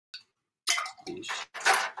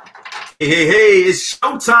Hey, it's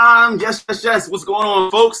showtime. Yes. What's going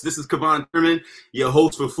on, folks? This is Kev and your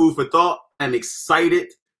host for Food for Thought. I'm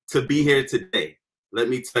excited to be here today. Let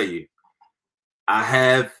me tell you, I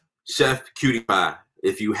have Chef CutiePie.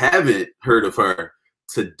 If you haven't heard of her,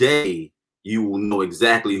 today you will know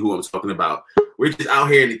exactly who I'm talking about. We're just out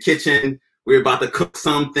here in the kitchen. We're about to cook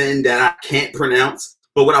something that I can't pronounce.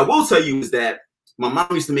 But what I will tell you is that my mom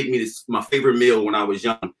used to make me my favorite meal when I was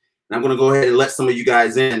young. And I'm going to go ahead and let some of you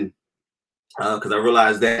guys in. Because I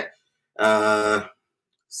realized that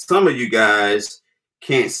some of you guys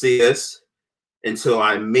can't see us until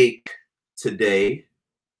I make today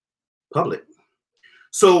public.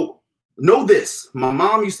 So know this, my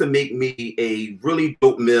mom used to make me a really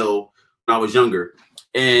dope meal when I was younger.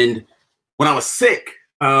 And when I was sick,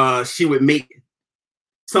 she would make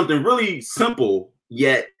something really simple,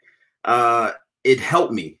 yet it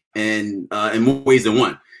helped me in more ways than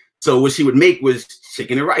one. So what she would make was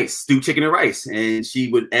chicken and rice, stewed chicken and rice. And she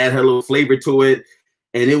would add her little flavor to it.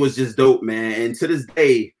 And it was just dope, man. And to this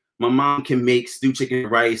day, my mom can make stewed chicken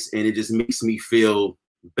and rice, and it just makes me feel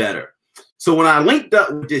better. So when I linked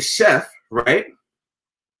up with this chef, right,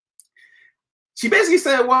 she basically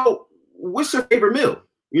said, well, what's your favorite meal?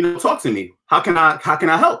 You know, talk to me. How can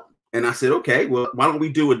I help? And I said, okay, well, why don't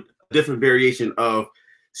we do a different variation of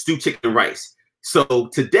stewed chicken and rice?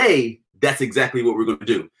 So today, that's exactly what we're going to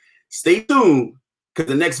do. Stay tuned, because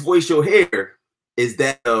the next voice you'll hear is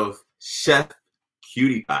that of Chef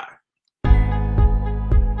CutiePie.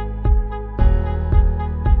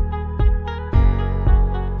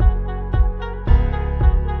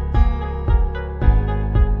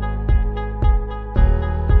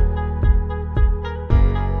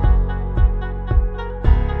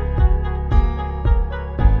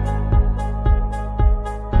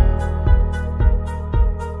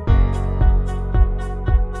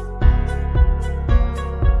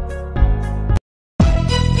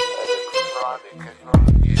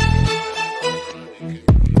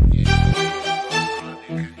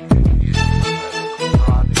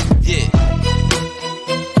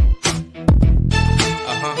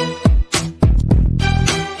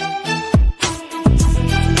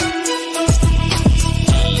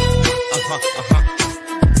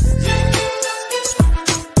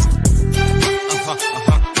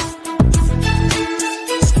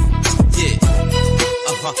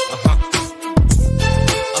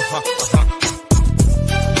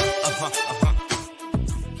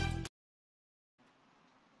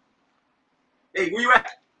 Hey, where you at?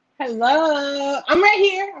 Hello. I'm right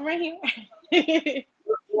here.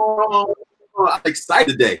 Oh, I'm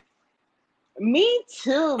excited today. Me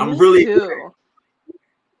too. I'm really excited.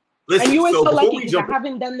 Listen, and you were so lucky because I in,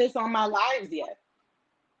 haven't done this on my lives yet.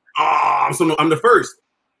 So I'm the first.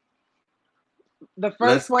 The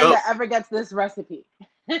first one that ever gets this recipe.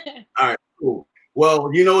 All right, cool. Well,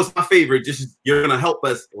 you know it's my favorite. Just you're gonna help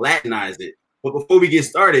us latinize it. But before we get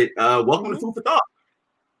started, welcome to Food for Thought.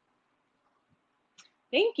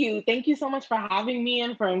 Thank you. Thank you so much for having me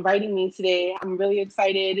and for inviting me today. I'm really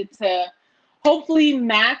excited to hopefully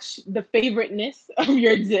match the favoriteness of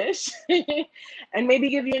your dish and maybe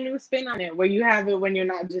give you a new spin on it where you have it when you're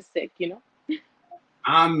not just sick, you know?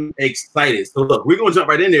 I'm excited. So look, we're going to jump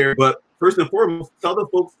right in there. But first and foremost, tell the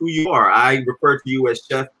folks who you are. I refer to you as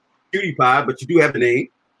Chef CutiePie, but you do have a name.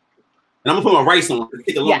 And I'm going to put my rice on. It'll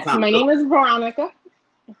take a long time. My name is Veronica.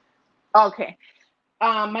 Okay.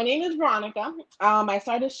 My name is Veronica. I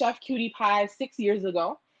started Chef CutiePie 6 years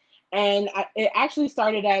ago, and it actually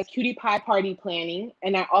started as CutiePie Party Planning,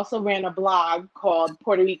 and I also ran a blog called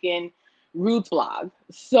Puerto Rican Roots Blog.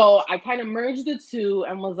 So I kind of merged the two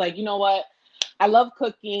and was like, you know what? I love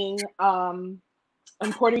cooking. And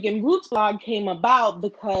Puerto Rican Roots Blog came about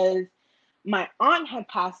because my aunt had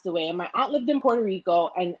passed away, and my aunt lived in Puerto Rico,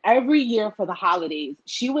 and every year for the holidays,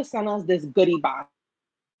 she would send us this goodie box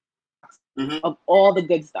of all the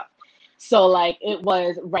good stuff. So like it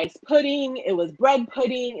was rice pudding, it was bread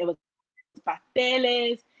pudding, it was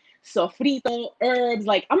pasteles, sofrito, herbs.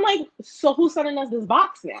 Like I'm like, so who's sending us this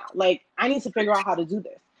box now? Like I need to figure out how to do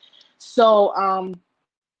this. So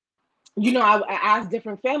you know, I asked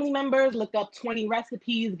different family members, looked up 20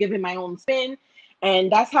 recipes, given my own spin,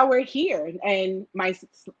 and that's how we're here. And my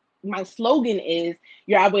slogan is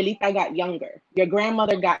your abuelita got younger, your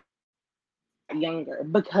grandmother got younger,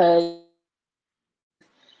 because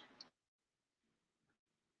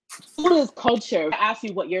food is culture. I asked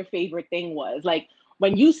you what your favorite thing was. Like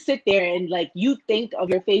when you sit there and like you think of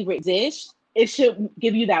your favorite dish, it should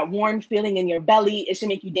give you that warm feeling in your belly. It should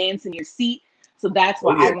make you dance in your seat. So that's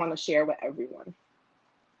what I want to share with everyone.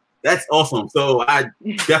 That's awesome. So I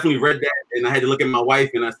definitely read that, and I had to look at my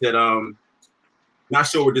wife, and I said, not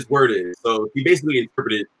sure what this word is. So he basically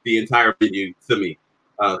interpreted the entire menu to me,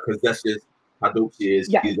 because that's just how dope she is.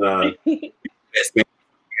 Yeah. She's best man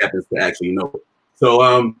happens to actually know. So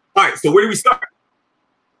all right. So where do we start?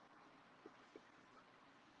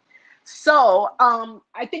 So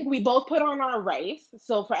I think we both put on our rice.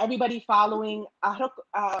 So for everybody following,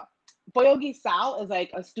 pollo guisado is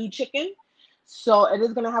like a stewed chicken. So it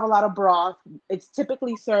is going to have a lot of broth. It's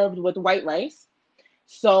typically served with white rice.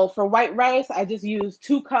 So for white rice, I just use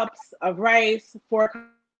 2 cups of rice, 4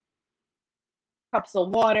 cups of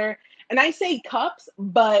water. And I say cups,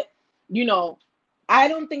 but you know, I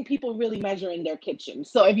don't think people really measure in their kitchen.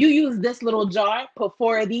 So if you use this little jar, put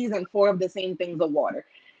 4 of these and 4 of the same things of water.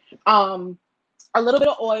 A little bit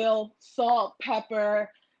of oil, salt, pepper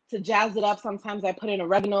to jazz it up. Sometimes I put in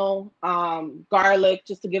oregano, garlic,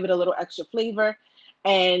 just to give it a little extra flavor.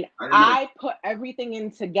 And I put everything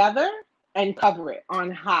in together and cover it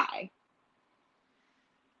on high.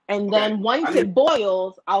 And then once it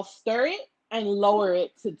boils, I'll stir it and lower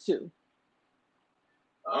it to 2.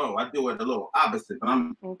 Oh, I do it a little opposite, but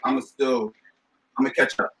I'm gonna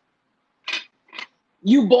catch up.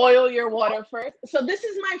 You boil your water first. So this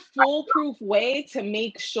is my foolproof way to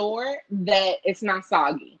make sure that it's not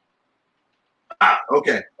soggy.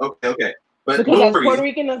 Okay. But because no as Puerto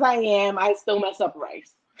Rican as I am, I still mess up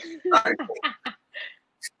rice.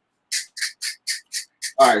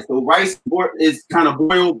 All right, so rice is kind of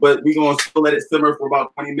boiled, but we're gonna still let it simmer for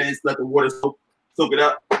about 20 minutes. Let the water soak it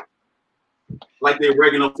up, like the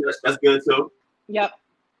oregano. That's good too. Yep.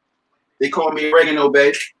 They call me oregano,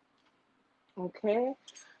 babe. Okay.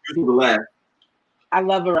 You do the laugh. I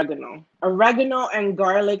love oregano. Oregano and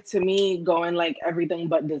garlic to me go in like everything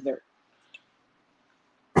but dessert.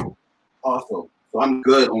 Awesome. So I'm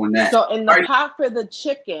good on that. So in the pot for the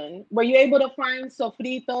chicken, were you able to find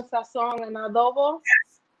sofrito, sazon, and adobo?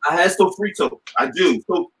 Yes, I had sofrito. I do.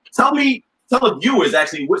 So tell the viewers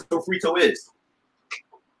actually what sofrito is.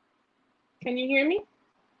 Can you hear me?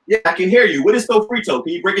 Yeah, I can hear you. What is sofrito?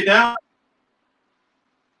 Can you break it down?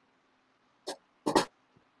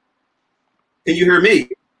 Can you hear me?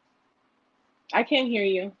 I can't hear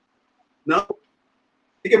you. No? I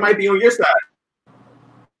think it might be on your side.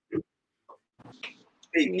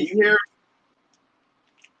 Hey, can you hear?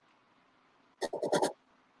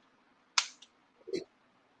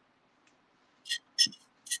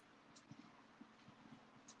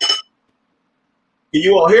 Can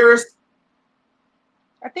you all hear us?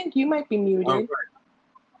 I think you might be muted. All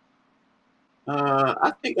right.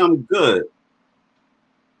 I think I'm good.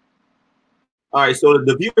 All right, so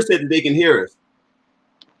the viewer said that they can hear us.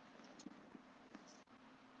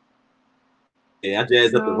 Yeah, I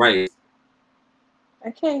jazzed up the rice.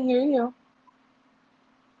 I can't hear you.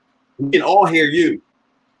 We can all hear you.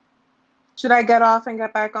 Should I get off and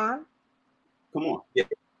get back on? Come on. Yeah.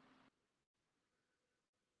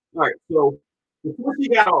 All right, so before she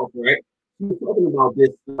got off, right, she was talking about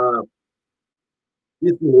this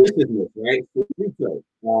deliciousness, right?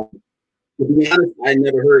 So, to be honest, I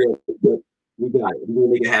never heard of it, but we got it. We're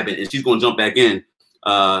gonna make it happen, and she's gonna jump back in,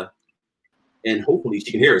 and hopefully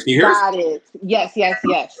she can hear us. Can you hear us? Got it. Yes.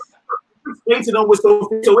 Explain to them what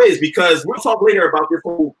sofrito is, because we'll talk later about this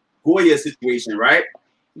whole Goya situation, right?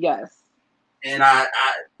 Yes. And I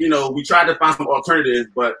we tried to find some alternatives,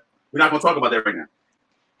 but we're not gonna talk about that right now.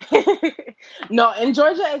 No, in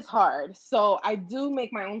Georgia it's hard. So I do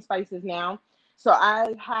make my own spices now. So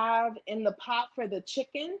I have in the pot for the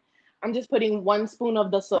chicken, I'm just putting 1 spoon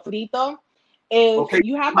of the sofrito. If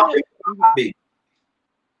you have how big?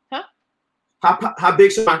 Huh? How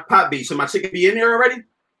big should my pot be? Should my chicken be in there already?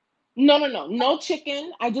 No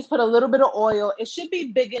chicken. I just put a little bit of oil. It should be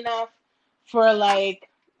big enough for like,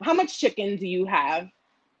 how much chicken do you have?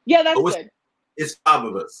 Yeah, that's good. It's 5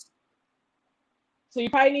 of us. So you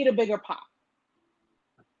probably need a bigger pot.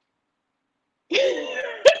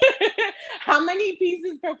 How many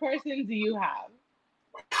pieces per person do you have?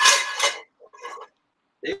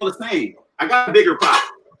 They're all the same. I got a bigger pot.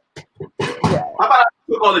 Yeah. How about I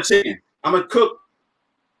cook all the chicken? I'm gonna cook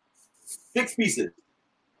 6 pieces.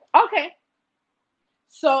 Okay.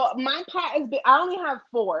 So my pot is big. I only have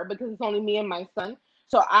 4 because it's only me and my son.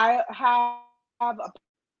 So I have a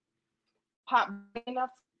pot big enough.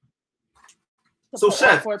 So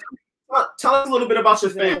chef, tell us a little bit about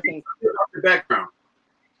your family, about your background.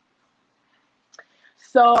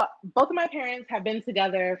 So both of my parents have been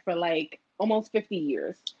together for like almost 50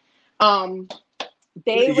 years.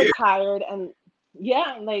 They retired, and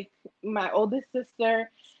yeah, like my oldest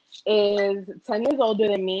sister is 10 years older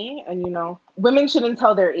than me, and women shouldn't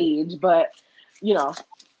tell their age, but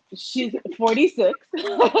she's 46.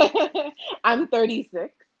 I'm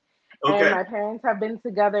 36. And Okay. my parents have been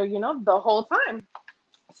together, you know, the whole time.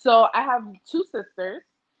 So I have two sisters.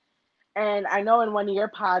 And I know in one of your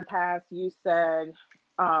podcasts you said,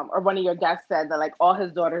 or one of your guests said that like all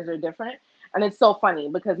his daughters are different. And it's so funny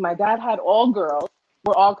because my dad had all girls.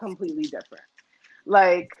 We're all completely different.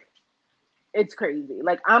 Like, it's crazy.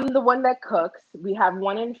 Like, I'm the one that cooks. We have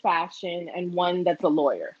one in fashion and one that's a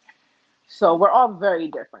lawyer. So we're all very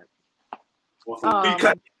different. Awesome. You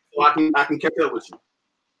cut so I can catch up with you.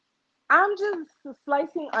 I'm just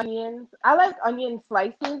slicing onions. I like onion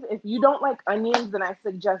slices. If you don't like onions, then I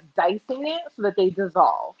suggest dicing it so that they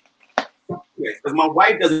dissolve. Yes, because my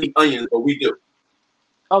wife doesn't eat onions, but we do.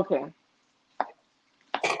 Okay.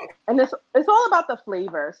 And it's all about the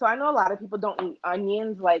flavor. So I know a lot of people don't eat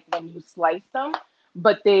onions like when you slice them,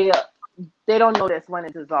 but they don't notice when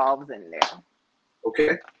it dissolves in there.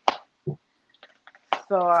 Okay.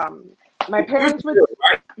 So my parents would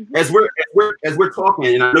right? As we're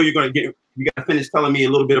talking, and I know you gotta finish telling me a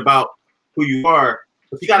little bit about who you are,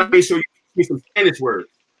 but you gotta make sure you teach me some Spanish words.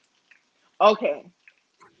 Okay.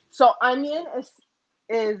 So onion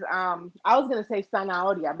is I was gonna say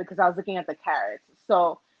zanahoria because I was looking at the carrots.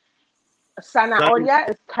 So zanahoria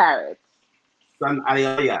is carrots.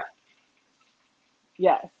 Zanahoria.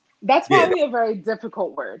 Yes. That's Yeah. probably a very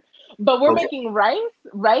difficult word. But we're Okay. making rice.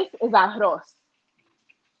 Rice is arroz.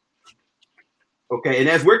 Okay, and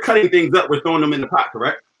as we're cutting things up, we're throwing them in the pot,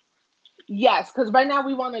 correct? Yes, because right now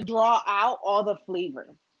we want to draw out all the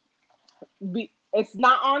flavor. It's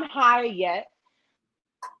not on high yet.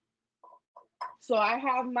 So I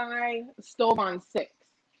have my stove on 6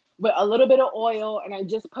 with a little bit of oil, and I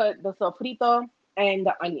just put the sofrito and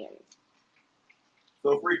the onions.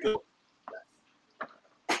 Sofrito.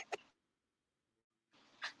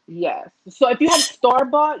 Yes. So if you have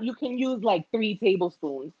store-bought, you can use like 3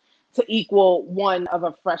 tablespoons to equal 1 of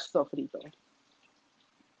a fresh sofrito.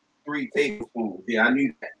 3 tablespoons. Yeah, I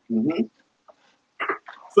knew that. Mm-hmm.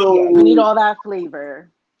 So yeah, you need all that flavor.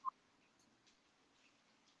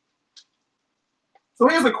 So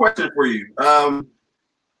here's a question for you.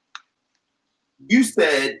 You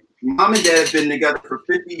said mom and dad have been together for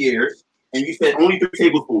 50 years, and you said only 3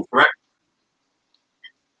 tablespoons, correct?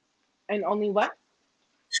 And only what?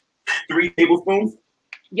 3 tablespoons?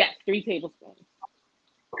 Yes, 3 tablespoons.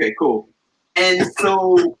 Okay, cool. And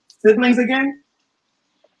so siblings again?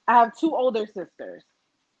 I have 2 older sisters.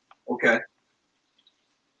 Okay.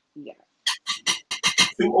 Yeah.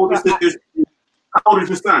 2 older sisters. How old is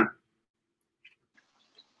your son?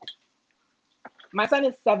 My son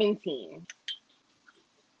is 17.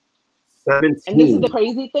 17. And this is the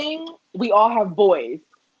crazy thing. We all have boys.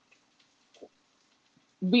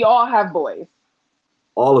 We all have boys.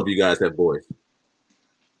 All of you guys have boys.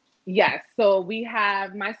 Yes. So we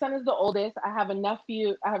have, my son is the oldest. I have a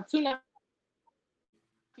nephew. I have 2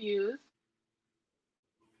 nephews.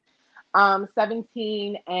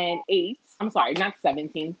 17 and 8. I'm sorry, not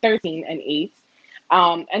 17, 13 and 8.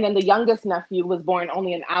 And then the youngest nephew was born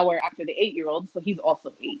only an hour after the 8-year-old, so he's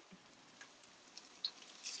also 8.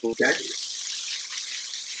 Okay.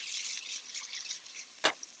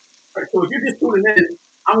 All right, so if you're just tuning in,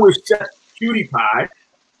 I'm with Chef CutiePie,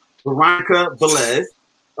 Veronica Velez,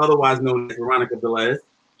 otherwise known as Veronica Velez.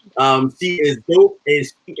 She is dope, and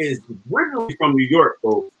she is originally from New York,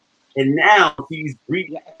 folks. And now she's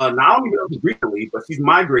not only recently, but she's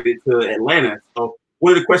migrated to Atlanta. So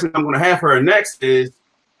one of the questions I'm going to have her next is,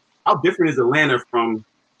 how different is Atlanta from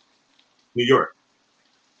New York?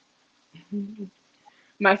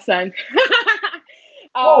 My son.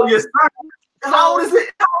 Oh, your son. How old is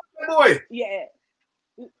it? How old is that boy? Yeah.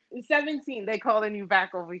 17. They calling you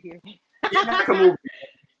back over here. Yeah, come over.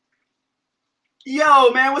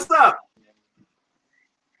 Yo, man, what's up?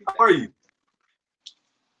 How are you?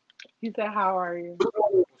 He said, "How are you?"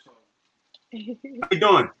 How you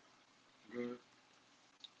doing? Good.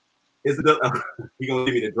 Is it? You gonna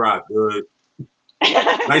give me the drive? Good.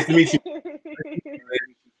 Nice to meet you.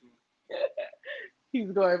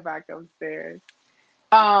 He's going back upstairs.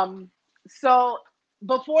 So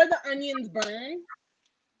before the onions burn,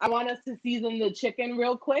 I want us to season the chicken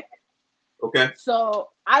real quick. Okay. So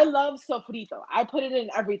I love sofrito. I put it in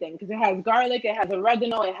everything because it has garlic, it has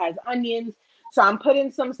oregano, it has onions. So I'm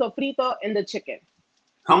putting some sofrito in the chicken.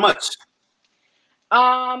 How much?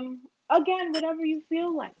 Again, whatever you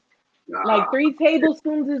feel like. Like 3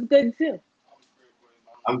 tablespoons is good too.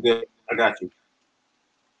 I'm good. I got you.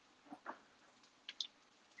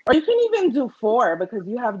 Or you can even do 4 because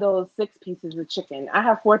you have those 6 pieces of chicken. I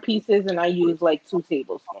have 4 pieces and I use like 2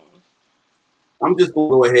 tablespoons. I'm just gonna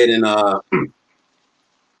go ahead and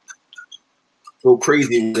go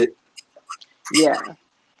crazy with it. Yeah.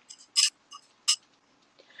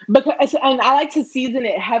 Because, and I like to season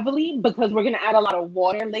it heavily because we're gonna add a lot of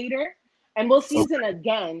water later, and we'll season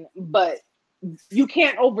again. But you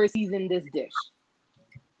can't over season this dish.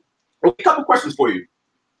 Okay, a couple questions for you.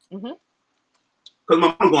 Mm-hmm. Because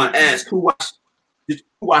my mom going to ask who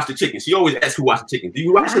washed the chicken. She always asks who washed the chicken. Do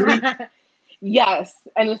you wash the meat? Yes,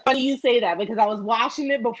 and it's funny you say that because I was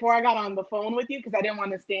washing it before I got on the phone with you because I didn't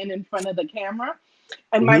want to stand in front of the camera.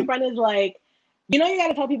 And my friend is like, you know, you got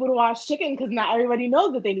to tell people to wash chicken because not everybody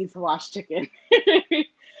knows that they need to wash chicken.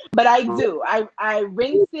 But I do. I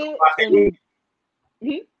rinse it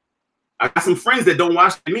in. I got some friends that don't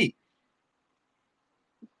wash their meat.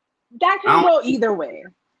 That can go either way.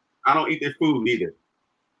 I don't eat their food either.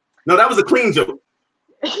 No, that was a clean joke.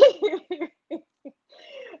 So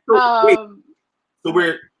that's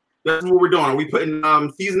what we're doing. Are we putting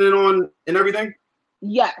seasoning on and everything?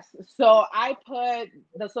 Yes. So I put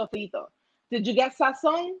the sofrito. Did you get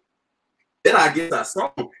sazon? Did I get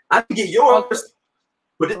sazon? I didn't get yours. Okay.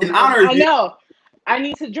 But in honor of you, I know. I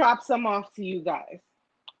need to drop some off to you guys.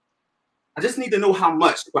 I just need to know how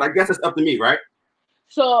much, but I guess it's up to me, right?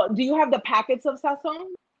 So do you have the packets of sazon?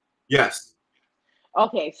 Yes.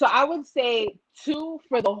 Okay, so I would say 2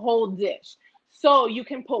 for the whole dish. So you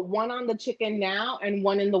can put 1 on the chicken now and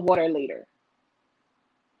 1 in the water later.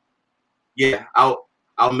 Yeah, I'll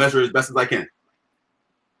measure as best as I can.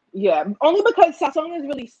 Yeah, only because sazon is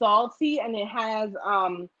really salty and it has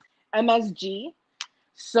MSG.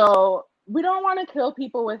 So we don't want to kill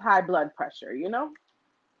people with high blood pressure, you know?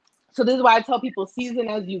 So this is why I tell people season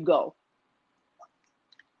as you go.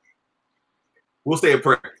 We'll say a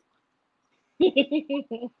prayer.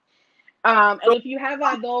 And if you have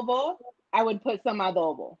adobo, I would put some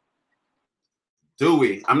adobo. Do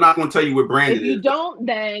we? I'm not going to tell you what brand it is. If you don't,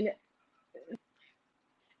 then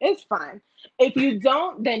it's fine. If you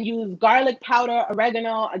don't, then use garlic powder,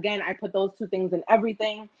 oregano. Again, I put those 2 things in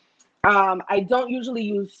everything. I don't usually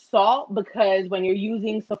use salt because when you're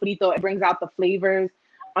using sofrito, it brings out the flavors.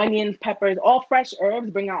 Onions, peppers, all fresh herbs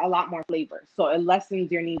bring out a lot more flavor. So it lessens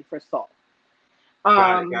your need for salt.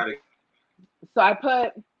 Got it. So I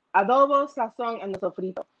put adobo, sazon, and the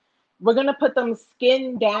sofrito. We're going to put them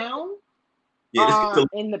skin down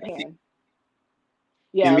in the pan.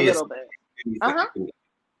 Yeah, a little bit.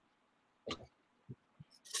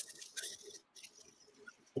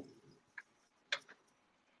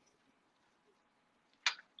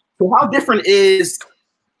 So how different is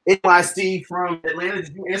NYC from Atlanta?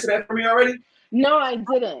 Did you answer that for me already? No, I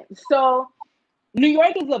didn't. So New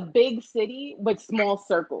York is a big city with small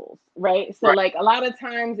circles, right? So like a lot of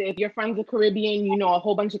times if your friends are Caribbean, you know a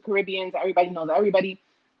whole bunch of Caribbeans, everybody knows everybody,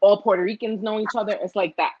 all Puerto Ricans know each other. It's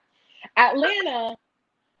like that. Atlanta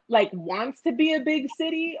like wants to be a big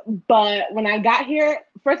city, but when I got here,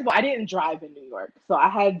 first of all, I didn't drive in New York. So I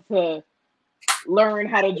had to learn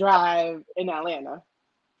how to drive in Atlanta.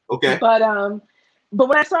 Okay. But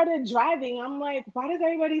when I started driving, I'm like, why does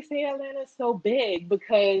everybody say Atlanta's so big?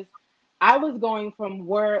 Because I was going from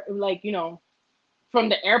work, like, you know, from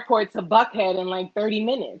the airport to Buckhead in like 30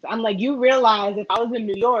 minutes. I'm like, you realize if I was in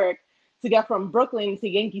New York to get from Brooklyn to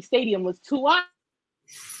Yankee Stadium was 2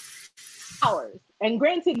 hours. And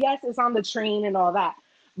granted, yes, it's on the train and all that.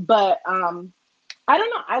 But I don't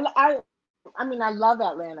know. I mean, I love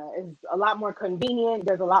Atlanta. It's a lot more convenient.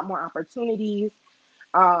 There's a lot more opportunities.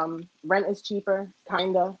 Rent is cheaper,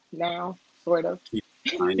 kinda now, sort of.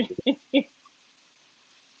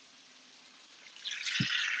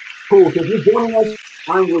 Cool. So we're joining us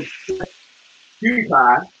on with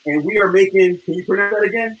CutiePie, and we are making. Can you pronounce that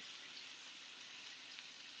again?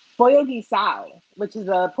 Pollo guisado, which is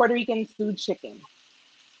a Puerto Rican stewed chicken.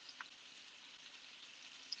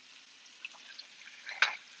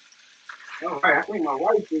 All right. I think my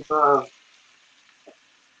wife is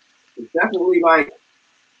definitely like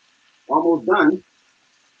almost done.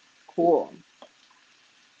 Cool.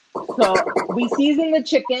 So we season the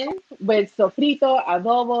chicken with sofrito,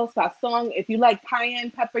 adobo, sazon. If you like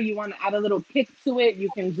cayenne pepper, you want to add a little kick to it,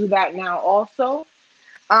 you can do that now also.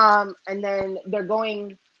 And then they're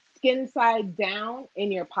going skin side down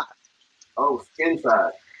in your pot. Oh, skin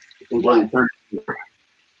side. Yeah.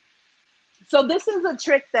 So this is a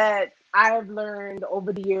trick that I've learned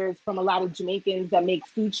over the years from a lot of Jamaicans that make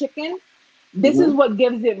stewed chicken. This is what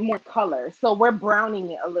gives it more color. So we're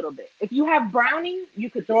browning it a little bit. If you have browning, you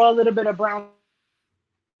could throw a little bit of browning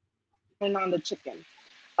on the chicken.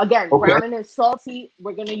 Again, browning is salty.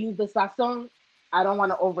 We're going to use the sazon. I don't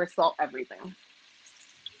want to over salt everything.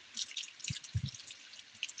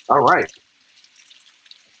 All right.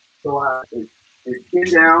 So it's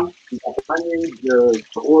skin down. You got the onions, the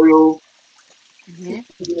oil, the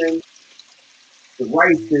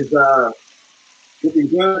rice is Looking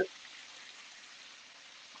good.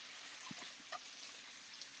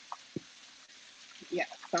 Yes,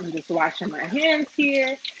 I'm just washing my hands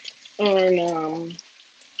here, and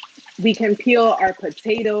we can peel our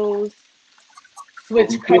potatoes,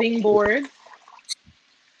 switch cutting boards.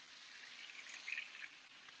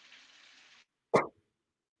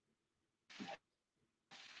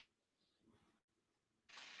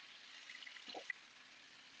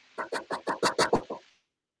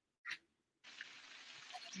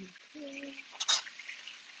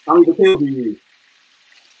 How many potatoes do you use?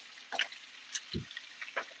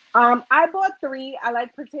 I bought 3. I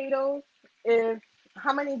like potatoes. If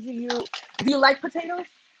How many do you like potatoes?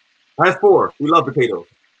 That's 4. We love potatoes.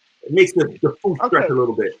 It makes the food stretch a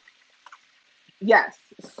little bit. Yes.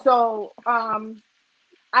 So I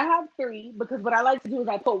have 3 because what I like to do is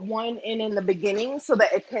I put 1 in the beginning so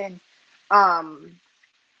that it can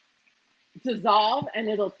dissolve and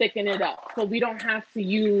it'll thicken it up. So we don't have to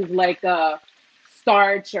use like a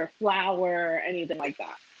starch or flour or anything like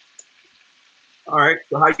that. All right.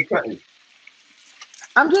 So how you cutting?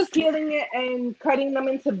 I'm just peeling it and cutting them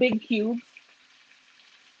into big cubes.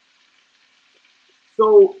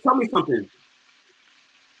 So tell me something.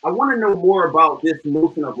 I want to know more about this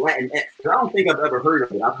notion of Latinx, because I don't think I've ever heard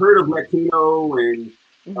of it. I've heard of Latino and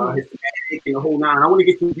Hispanic and the whole nine. I want to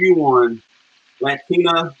get your view on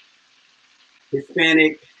Latina,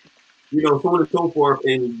 Hispanic, so on and so forth.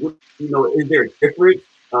 And, is there a difference?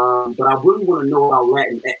 But I really want to know about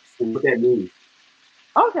Latinx and what that means.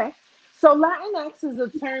 Okay. So Latinx is a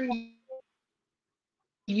term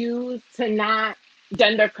used to not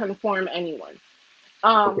gender conform anyone.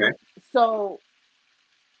 Okay. So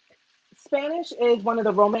Spanish is one of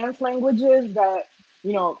the Romance languages that,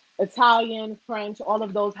 Italian, French, all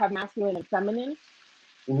of those have masculine and feminine.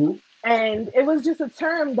 Mm-hmm. And it was just a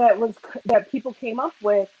term that people came up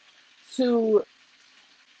with to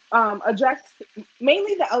address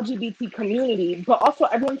mainly the LGBT community, but also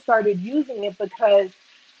everyone started using it because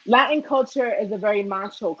Latin culture is a very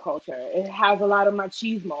macho culture. It has a lot of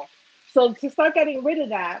machismo. So to start getting rid of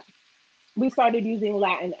that, we started using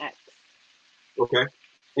Latinx. Okay.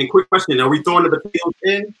 And quick question: are we throwing the potatoes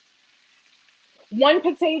in? 1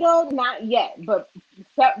 potato, not yet, but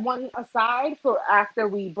set 1 aside for after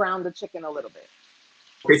we brown the chicken a little bit.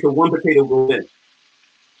 Okay, so 1 potato goes in.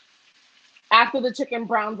 After the chicken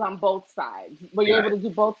browns on both sides. Were you able to do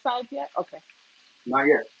both sides yet? Okay. Not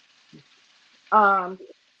yet.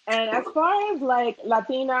 And as far as like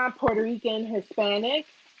Latina, Puerto Rican, Hispanic,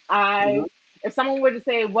 if someone were to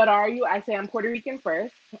say, "What are you?" I say I'm Puerto Rican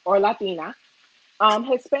first, or Latina.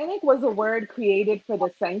 Hispanic was a word created for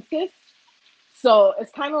the census. So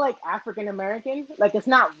it's kind of like African American. Like, it's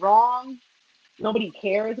not wrong. Nobody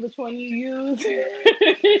cares which one you use.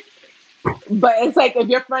 But it's like if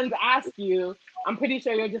your friends ask you, I'm pretty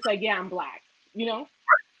sure you're just like, yeah, I'm black.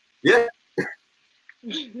 Yeah.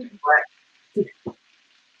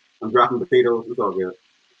 I'm dropping potatoes. It's all good.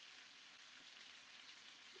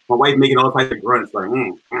 My wife making all types of grunts like,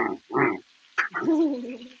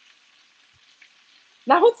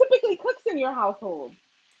 Now, who typically cooks in your household?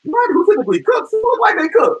 What? Who typically cooks? Who look like they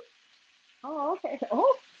cook? Oh, okay.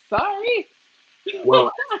 Oh, sorry.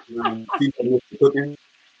 Well, cooking.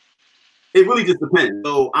 It really just depends.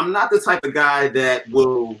 So I'm not the type of guy that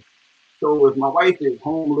will. So if my wife is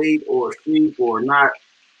home late or asleep or not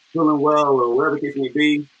feeling well or whatever the case may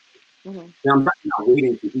be, then I'm not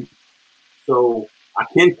waiting to eat. So I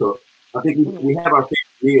can cook. I think we have our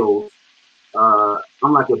favorite meals.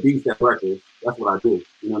 I'm like a beast at breakfast. That's what I do.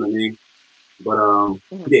 You know what I mean? But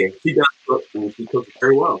yeah, she does cook and she cooks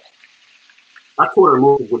very well. I taught her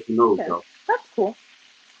most of what she knows, though. That's cool.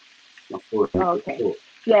 Okay. Cool.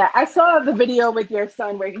 Yeah, I saw the video with your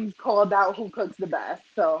son where he's called out who cooks the best.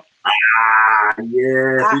 So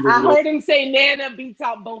yeah, I heard him say Nana beats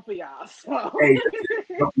out both of y'all. So. Hey,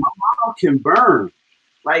 my mom can burn.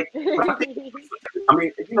 Like, I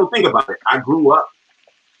mean, think about it. I grew up,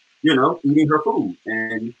 eating her food,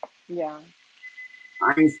 and yeah,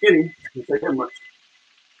 I ain't skinny. I'll say that much.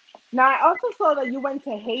 Now, I also saw that you went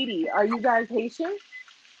to Haiti. Are you guys Haitian?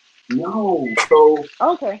 No. So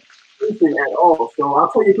okay. Haitian at all. So I'll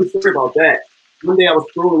tell you a quick story about that. One day I was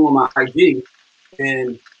scrolling on my IG,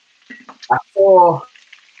 and I saw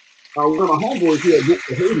one of my homeboys here went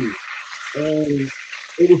to Haiti, and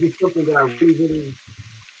it was just something that I really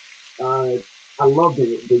I love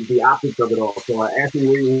the optics of it all. So I asked him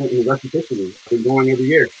where he went in the rest of history. I've been going every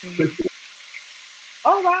year.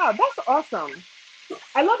 Oh wow, that's awesome.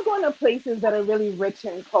 I love going to places that are really rich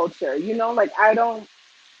in culture. Like I don't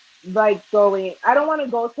like going. I don't want to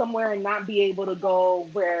go somewhere and not be able to go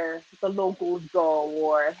where the locals go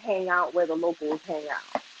or hang out where the locals hang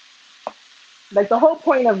out. Like the whole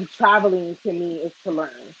point of traveling to me is to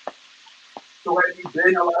learn. So have you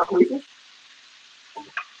been a lot of places?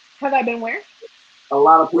 Have I been where? A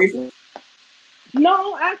lot of places?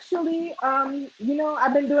 No, actually,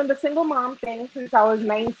 I've been doing the single mom thing since I was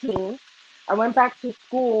 19. I went back to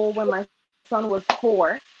school when my son was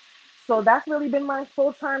 4. So that's really been my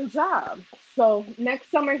full-time job. So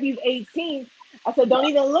next summer he's 18. I said, don't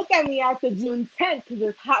even look at me after June 10th because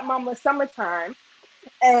it's hot mama summertime.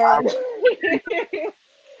 And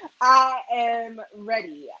I am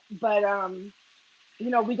ready. But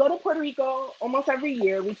we go to Puerto Rico almost every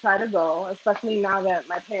year. We try to go, especially now that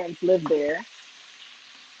my parents live there.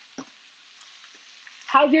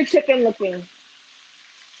 How's your chicken looking?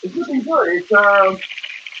 It's looking good. It's I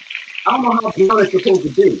don't know how brown it's supposed to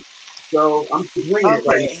be, so I'm just winging it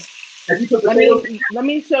right now. Okay. Have you put Let potatoes? me let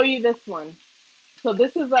me show you this one. So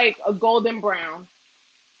this is like a golden brown.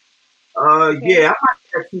 Okay. Yeah, I might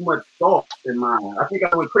have too much salt in mine. I think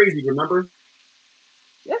I went crazy. Remember?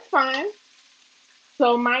 It's fine.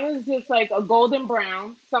 So mine is just like a golden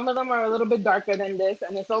brown. Some of them are a little bit darker than this,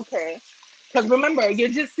 and it's okay. Because remember, you're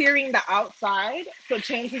just searing the outside, so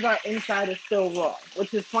chances are inside is still raw,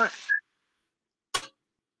 which is fine.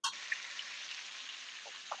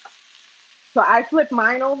 So I flip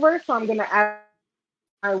mine over, so I'm gonna add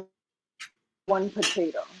my one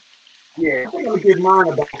potato. Yeah, I think I'm gonna give mine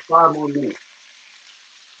about 5 more minutes.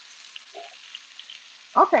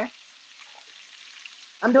 Okay.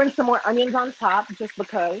 I'm doing some more onions on top just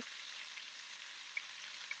because.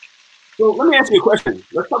 So let me ask you a question.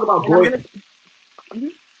 Let's talk about And I'm Goya. gonna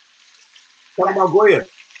mhm, Talk yes. about Goya.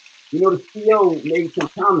 The CEO made some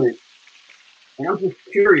comments, and I'm just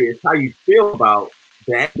curious how you feel about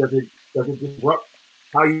that. Does it disrupt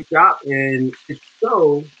how you shop? And if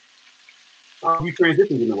so, how have you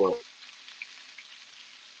transitioned in the world?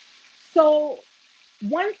 So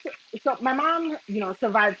once so my mom,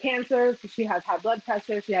 survived cancer. So she has high blood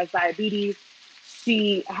pressure, she has diabetes,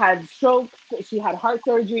 she had strokes, she had heart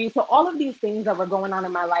surgery. So all of these things that were going on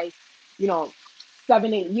in my life, you know,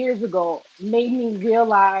 7, 8 years ago, made me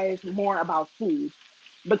realize more about food.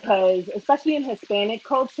 Because especially in Hispanic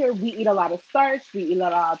culture, we eat a lot of starch, we eat a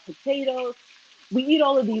lot of potatoes, we eat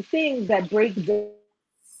all of these things that break down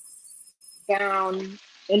in an unhealthy way.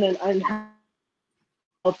 So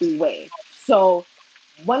one of the things I did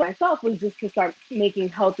for myself was just to start making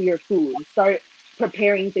healthier food, start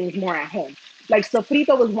preparing things more at home. Like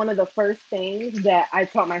sofrito was one of the first things that I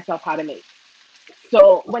taught myself how to make.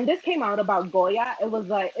 So when this came out about Goya, it was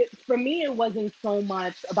like for me, it wasn't so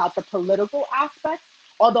much about the political aspect,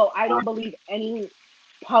 although I don't believe any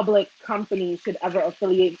public company should ever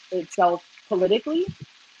affiliate itself politically.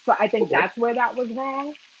 So I think Okay. that's where that was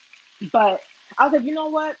wrong. But I was like, you know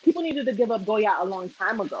what? People needed to give up Goya a long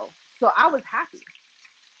time ago. So I was happy.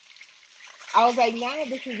 I was like, now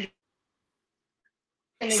this is going to give the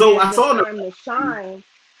time to shine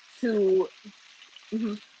to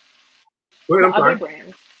mhm, Go ahead. to I'm other sorry.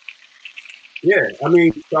 brands. Yeah, I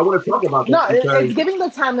mean, so I want to talk about that No, because it's giving the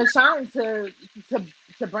time to shine to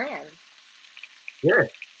to brands. yeah,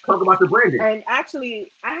 talk about the branding. And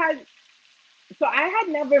actually, I had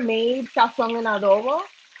never made sazon and adobo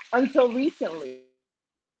until recently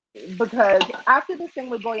because after this thing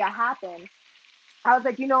with Goya happened, I was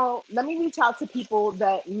like, let me reach out to people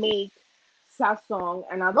that make sazon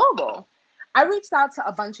and adobo. I reached out to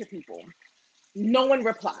a bunch of people. No one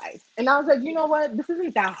replied. And I was like, you know what? This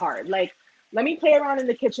isn't that hard. Like, let me play around in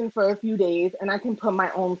the kitchen for a few days and I can put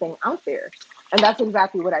my own thing out there. And that's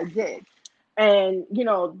exactly what I did. And,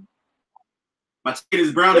 My chicken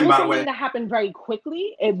is it browning, was by the something way. that happened very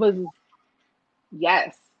quickly.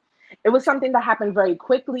 Yes, it was something that happened very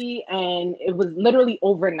quickly and it was literally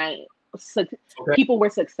overnight. Okay. People were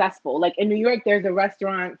successful. Like in New York, there's a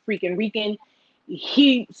restaurant, Freaking Rican.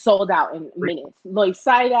 He sold out in minutes.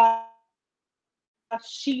 Loisaida,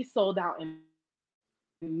 she sold out in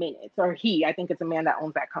minutes. Or he, I think it's a man that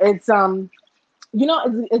owns that company.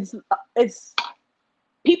 It's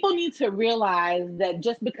people need to realize that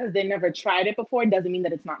just because they never tried it before doesn't mean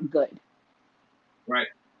that it's not good. Right.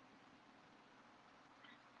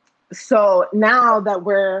 So now that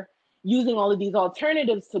we're using all of these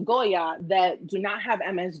alternatives to Goya that do not have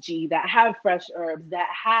MSG, that have fresh herbs, that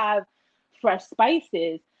have fresh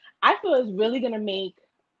spices, I feel is really going to make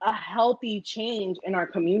a healthy change in our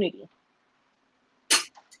community.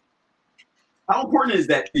 How important is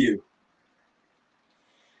that to you?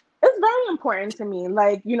 It's very important to me.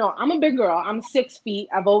 Like, I'm a big girl. I'm 6 feet.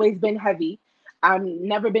 I've always been heavy. I've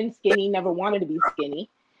never been skinny, never wanted to be skinny.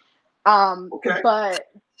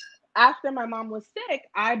 But after my mom was sick,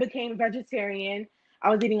 I became vegetarian. I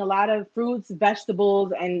was eating a lot of fruits,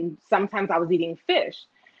 vegetables, and sometimes I was eating fish.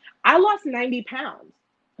 I lost 90 pounds.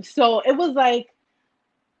 So it was like,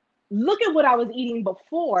 look at what I was eating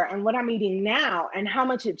before and what I'm eating now and how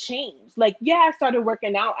much it changed. Like, yeah, I started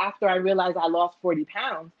working out after I realized I lost 40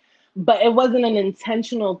 pounds, but it wasn't an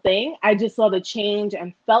intentional thing. I just saw the change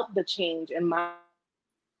and felt the change in my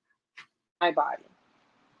body.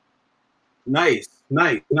 Nice,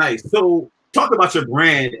 nice, nice. So talk about your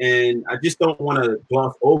brand, and I just don't want to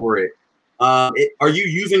gloss over it. Are you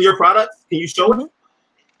using your products? Can you show us?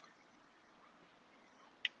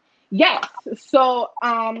 Yes. So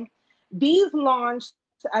these launched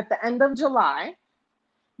at the end of July.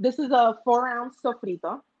 This is a 4-ounce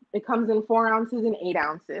sofrito. It comes in 4 ounces and 8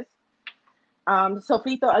 ounces.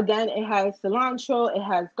 Sofrito, again, it has cilantro, it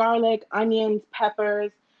has garlic, onions,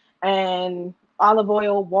 peppers, and olive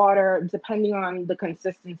oil, water, depending on the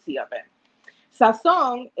consistency of it.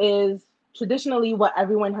 Sazon is traditionally what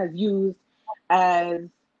everyone has used as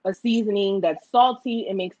a seasoning that's salty.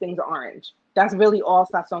 It makes things orange. That's really all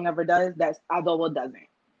Sazon ever does. That's adobo doesn't.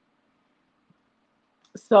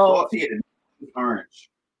 So Salty and orange.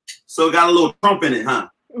 So it got a little Trump in it, huh?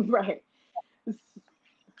 Right.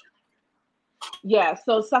 Yeah.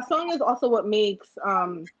 So Sazon is also what makes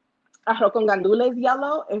arroz con gandules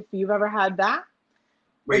yellow. If you've ever had that.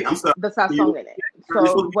 Wait, I'm sorry. The Sazon in it.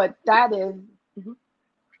 So what that is.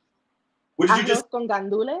 What did you just? Arroz con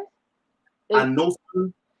gandules. I know.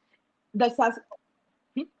 The Sazon.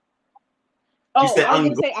 You said I was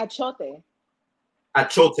going to say achote.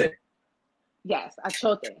 Achote. Yes,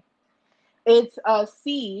 achote. It's a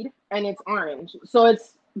seed and it's orange. So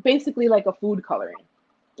it's basically like a food coloring.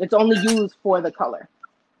 It's only used for the color.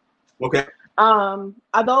 Okay.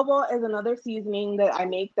 Adobo is another seasoning that I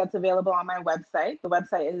make that's available on my website. The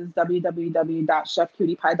website is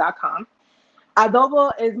www.chefcutiepie.com.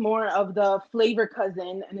 Adobo is more of the flavor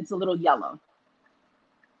cousin, and it's a little yellow.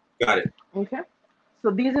 Got it. Okay. So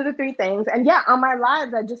these are the 3 things. And yeah, on my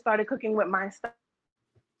lives, I just started cooking with my stuff.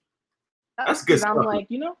 That's good stuff. I'm like,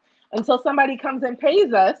 until somebody comes and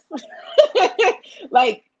pays us,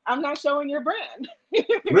 like, I'm not showing your brand.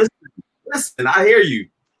 Listen, I hear you.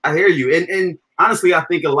 And honestly, I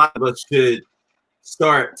think a lot of us should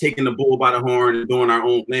start taking the bull by the horn and doing our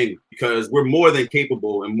own thing, because we're more than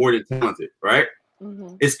capable and more than talented, right?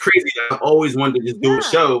 Mm-hmm. It's crazy. I've always wanted to just do a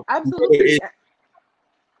show. Absolutely.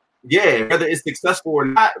 Whether it's successful or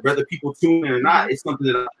not, whether people tune in or not, it's something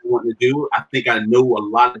that I want to do. I think I know a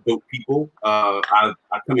lot of dope people. I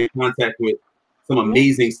come in contact with some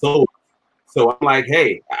amazing souls. So I'm like,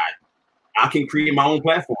 hey, I can create my own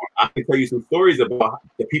platform. I can tell you some stories about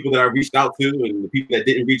the people that I reached out to and the people that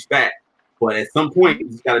didn't reach back. But at some point, you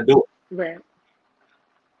just got to do it. Right.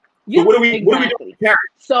 So what are we doing with carrots?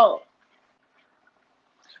 So,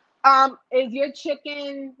 is your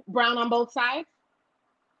chicken brown on both sides?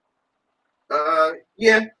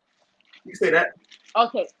 Yeah, you can say that.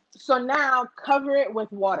 Okay, so now cover it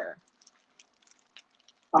with water.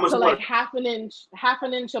 How much water? Like half an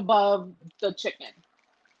inch above the chicken.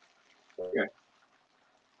 Okay.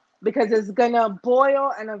 Because it's gonna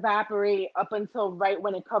boil and evaporate up until right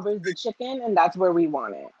when it covers the chicken, and that's where we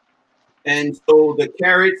want it. And so the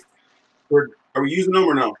carrots, are we using them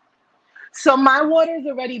or no? So my water is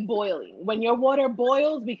already boiling. When your water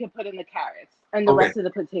boils, we can put in the carrots and the rest of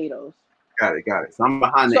the potatoes. Got it. So I'm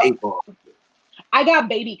behind the 8 ball. I got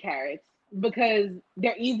baby carrots because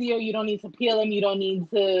they're easier. You don't need to peel them. You don't need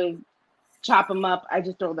to chop them up. I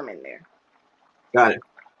just throw them in there. Got it.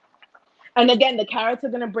 And again, the carrots are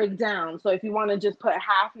going to break down. So if you want to just put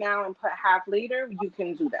half now and put half later, you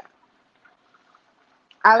can do that.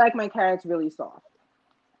 I like my carrots really soft.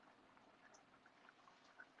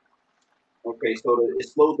 Okay, so it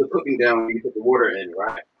slows the cooking down when you put the water in,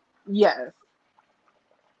 right? Yes.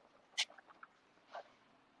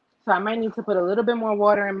 So I might need to put a little bit more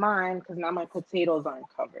water in mine because now my potatoes aren't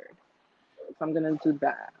covered. So I'm going to do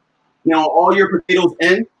that. Now, all your potatoes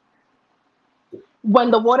in?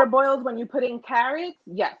 When the water boils, when you put in carrots,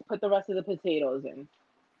 yes, put the rest of the potatoes in.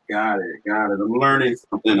 Got it. I'm learning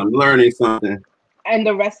something. And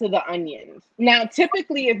the rest of the onions. Now,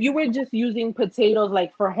 typically, if you were just using potatoes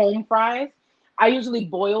like for home fries, I usually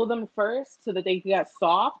boil them first so that they get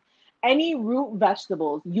soft. Any root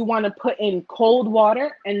vegetables you want to put in cold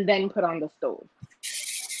water and then put on the stove.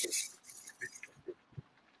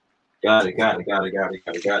 Got it.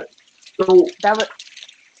 So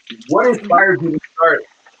what inspired you to start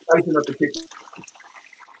spicing up the kitchen?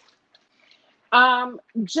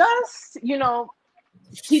 Just,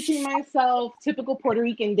 teaching myself typical Puerto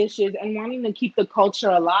Rican dishes and wanting to keep the culture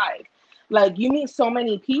alive. Like, you meet so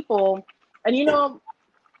many people, and you know,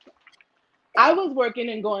 I was working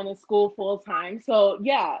and going to school full time. So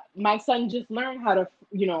yeah, my son just learned how to,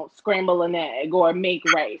 you know, scramble an egg or make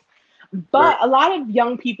rice. Right. But a lot of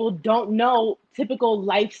young people don't know typical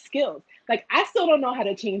life skills. Like, I still don't know how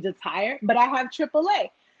to change a tire, but I have AAA.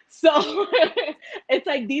 So it's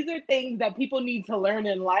like, these are things that people need to learn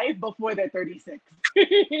in life before they're 36.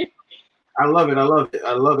 I love it. I love it.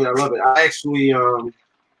 I love it. I love it. I actually,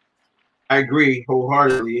 I agree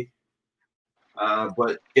wholeheartedly.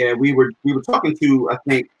 But yeah, we were talking to, I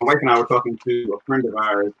think my wife and I were talking to a friend of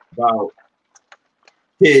ours about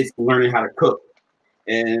kids learning how to cook.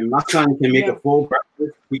 And my son can make a Yeah. full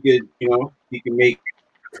breakfast. He could, you know, he can make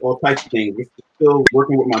all types of things. He's still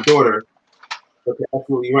working with my daughter, but you're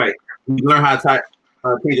absolutely right. You learn how to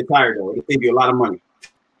change a tire though. It'll save you a lot of money.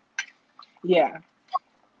 Yeah.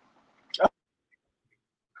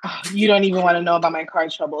 You don't even want to know about my car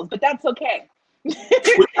troubles, but that's okay. You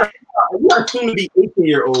got a soon to be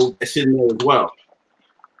 18-year-old that should know as well.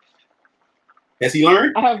 Has he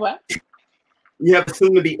learned? I have what? You have a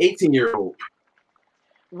soon to be 18-year-old.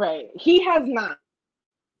 Right. He has not.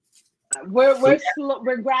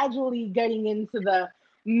 We're gradually getting into the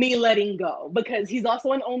me letting go, because he's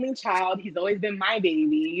also an only child. He's always been my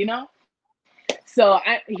baby, you know? So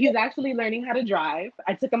he's actually learning how to drive.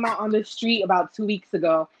 I took him out on the street about 2 weeks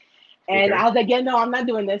ago, and Okay. I was like, yeah, no, I'm not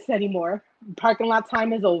doing this anymore. Parking lot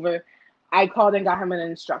time is over. I called and got him an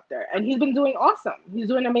instructor, and he's been doing awesome. He's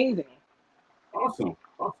doing amazing. Awesome.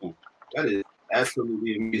 Awesome. That is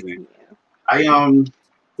absolutely amazing. Yeah.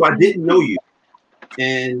 So I didn't know you,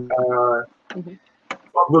 and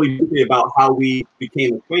talk really briefly about how we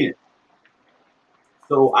became acquainted.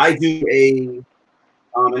 So I do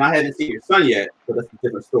and I haven't seen your son yet, so that's a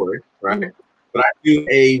different story, right? Mhm. But I do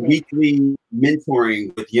a weekly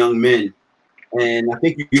mentoring with young men, and I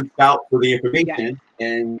think you reached out for the information,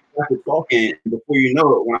 and after talking, before you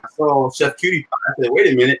know it, when I saw Chef CutiePie, I said,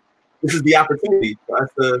 "Wait a minute, this is the opportunity for us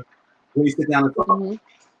to really sit down and talk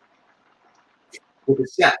with the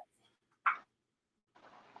chef."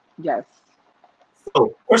 Yes.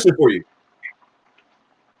 So, question for you: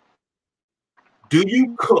 do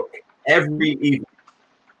you cook every evening?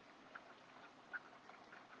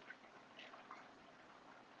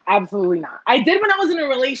 Absolutely not. I did when I was in a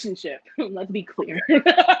relationship. Let's be clear.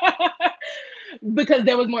 Because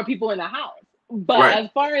there was more people in the house. But Right.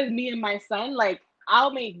 as far as me and my son, like,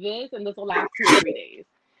 I'll make this and this will last 2 or 3 days.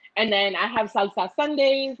 And then I have salsa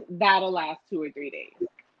Sundays, that'll last 2 or 3 days.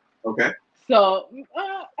 Okay. So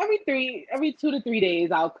every 2 to 3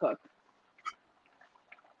 days I'll cook.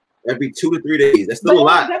 Every 2 to 3 days. That's But still a it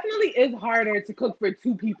lot. definitely is harder to cook for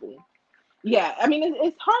two people. Yeah, I mean,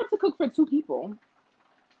 it's hard to cook for two people,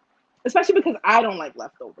 especially because I don't like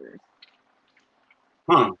leftovers.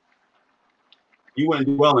 Huh. You wouldn't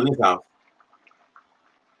do well in this house.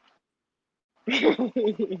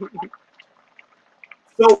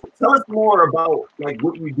 So tell us more about like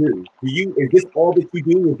what you do. Is this all that you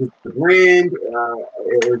do? Is this the brand,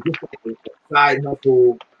 or is this like a side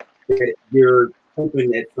hustle that you're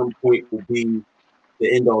hoping at some point will be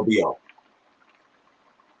the end all be all?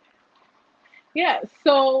 Yeah,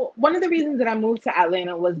 so one of the reasons that I moved to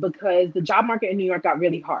Atlanta was because the job market in New York got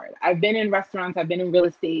really hard. I've been in restaurants, I've been in real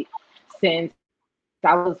estate since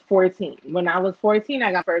I was 14. When I was 14,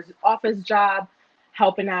 I got my first office job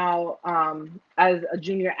helping out as a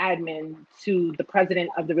junior admin to the president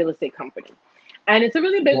of the real estate company. And it's a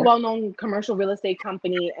really big, well known commercial real estate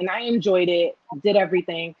company, and I enjoyed it, did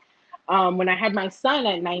everything. When I had my son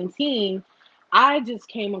at 19, I just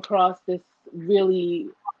came across this really,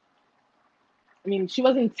 I mean, she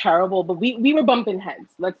wasn't terrible, but we were bumping heads,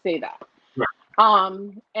 let's say that. Right.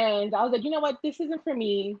 And I was like, you know what, this isn't for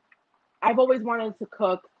me. I've always wanted to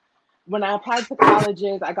cook. When I applied to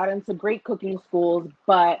colleges, I got into great cooking schools,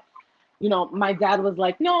 but you know, my dad was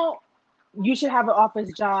like, no, you should have an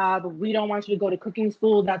office job. We don't want you to go to cooking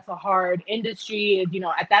school. That's a hard industry. You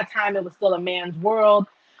know, at that time it was still a man's world.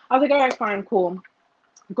 I was like, all right, fine, cool.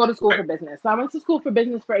 Go to school for business. So I went to school for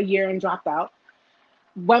business for a year and dropped out.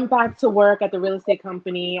 Went back to work at the real estate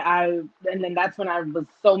company. And then that's when I was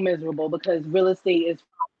so miserable, because real estate is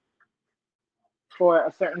for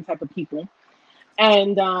a certain type of people.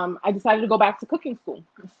 And I decided to go back to cooking school.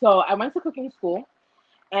 So I went to cooking school,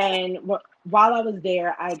 and while I was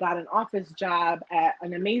there, I got an office job at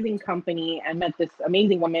an amazing company and met this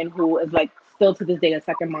amazing woman who is like still to this day a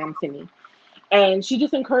second mom to me. And she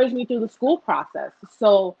just encouraged me through the school process.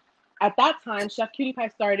 So at that time, Chef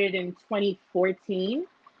CutiePie started in 2014.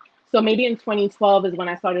 So maybe in 2012 is when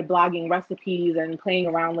I started blogging recipes and playing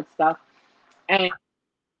around with stuff. And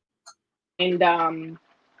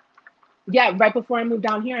Yeah, right before I moved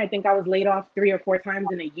down here, I think I was laid off 3 or 4 times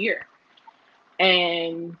in a year.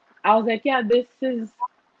 And I was like, yeah, this is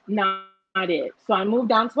not it. So I moved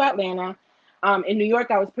down to Atlanta. In New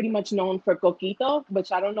York, I was pretty much known for coquito,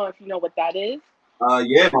 which I don't know if you know what that is.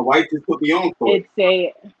 Yeah, my wife just put me on for it. It's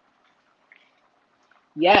a,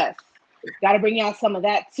 yes, got to bring out some of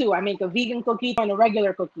that too. I make a vegan coquito and a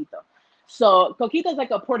regular coquito. So coquito is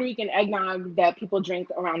like a Puerto Rican eggnog that people drink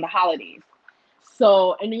around the holidays.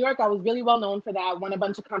 So in New York, I was really well known for that. Won a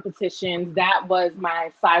bunch of competitions. That was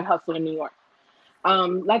my side hustle in New York.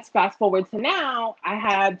 Let's fast forward to now. I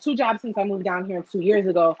had 2 jobs since I moved down here 2 years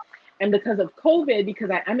ago. And because of COVID, because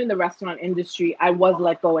I am in the restaurant industry, I was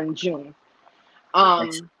let go in June.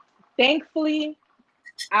 Thankfully,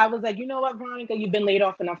 I was like, you know what, Veronica, you've been laid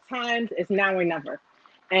off enough times. It's now or never.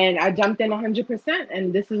 And I jumped in 100%.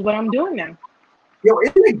 And this is what I'm doing now. Yo,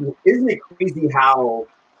 isn't it crazy how,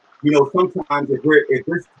 sometimes if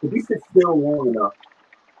we sit still long enough,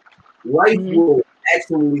 life will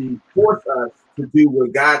actually force us to do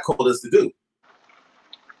what God called us to do.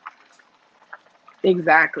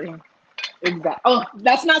 Exactly. Oh,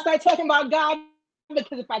 let's not start talking about God,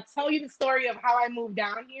 because if I tell you the story of how I moved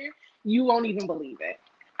down here, you won't even believe it.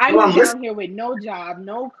 I moved down here with no job,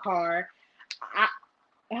 no car.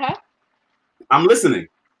 I'm listening.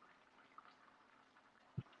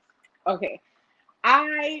 Okay.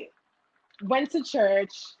 I went to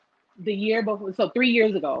church the year before, so 3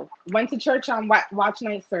 years ago. Went to church on watch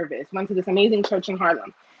night service. Went to this amazing church in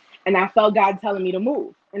Harlem. And I felt God telling me to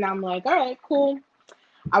move. And I'm like, all right, cool.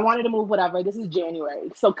 I wanted to move, whatever. This is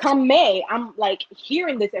January. So come May, I'm like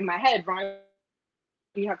hearing this in my head, Ron,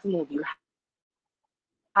 you have to move. You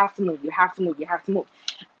have to move. You have to move. You have to move.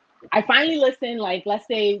 I finally listened, like, let's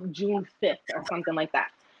say June 5th or something like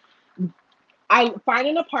that. I find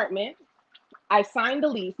an apartment. I signed the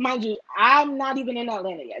lease. Mind you, I'm not even in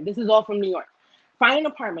Atlanta yet. This is all from New York. Find an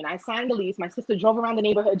apartment. I signed the lease. My sister drove around the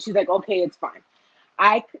neighborhood. She's like, okay, it's fine.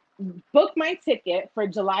 I booked my ticket for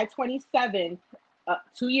July 27th,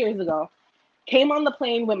 2 years ago. Came on the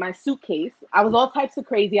plane with my suitcase. I was all types of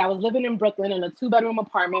crazy. I was living in Brooklyn in a 2-bedroom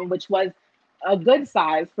apartment, which was a good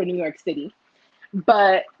size for New York City.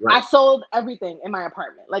 But right. I sold everything in my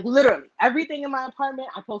apartment. Like literally everything in my apartment.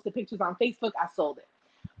 I posted pictures on Facebook. I sold it.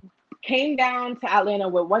 Came down to Atlanta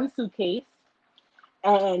with one suitcase,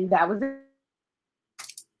 and that was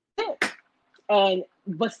it. And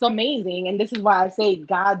what's so amazing, and this is why I say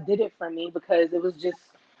God did it for me, because it was just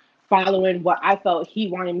following what I felt He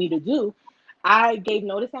wanted me to do. I gave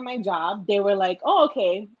notice at my job. They were like, oh,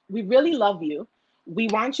 okay, we really love you. We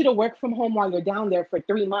want you to work from home while you're down there for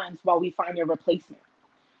 3 months while we find your replacement.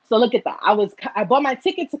 So look at that. I bought my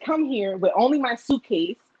ticket to come here with only my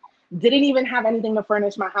suitcase. Didn't even have anything to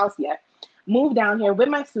furnish my house yet. Moved down here with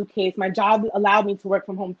my suitcase. My job allowed me to work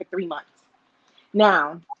from home for 3 months.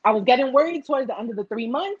 Now, I was getting worried towards the end of the 3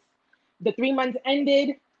 months. The 3 months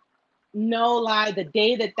ended. No lie, the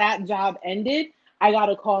day that job ended, I got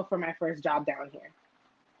a call for my first job down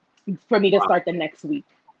here for me to start the next week.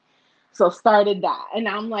 So started that. And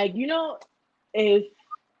I'm like, if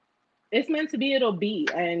it's meant to be, it'll be.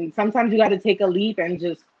 And sometimes you got to take a leap and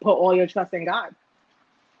just put all your trust in God.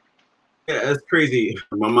 Yeah, that's crazy.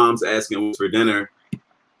 My mom's asking what's for dinner.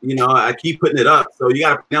 I keep putting it up. So you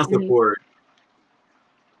got to pronounce the word.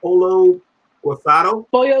 Pollo guisado?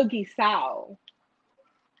 Pollo guisado.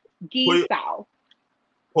 Guisado.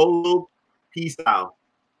 Pollo guisado.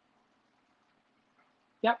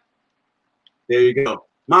 Yep. There you go.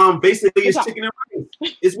 Mom, basically it's chicken and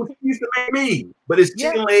rice. It's what you used to make me. But it's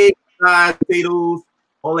chicken legs, fries, potatoes,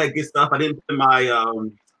 all that good stuff. I didn't put my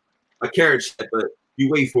carrot yet, but you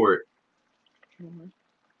wait for it.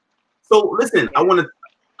 So listen, I want to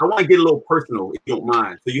get a little personal, if you don't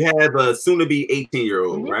mind. So you have a soon-to-be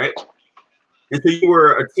 18-year-old, right? And so you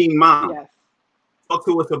were a teen mom. Yes. Talk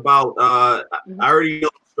to us about. I already know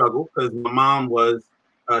the struggle because my mom was.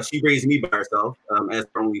 She raised me by herself as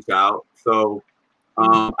her only child. So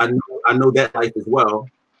I know that life as well.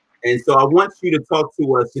 And so I want you to talk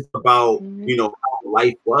to us just about how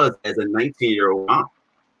life was as a 19-year-old mom.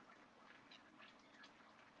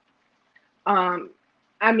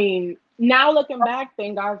 I mean, now looking back,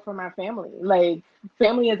 thank God for my family. Like,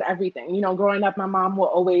 family is everything. Growing up, my mom will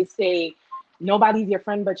always say, nobody's your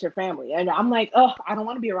friend but your family. And I'm like, oh, I don't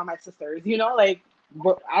want to be around my sisters. Like,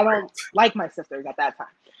 I don't like my sisters at that time.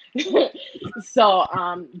 So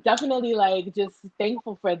definitely, like, just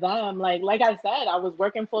thankful for them. Like I said, I was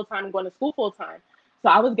working full-time and going to school full-time. So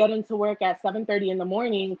I was getting to work at 7:30 in the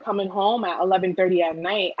morning, coming home at 11:30 at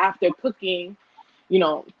night after cooking.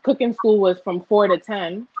 Cooking school was from 4 to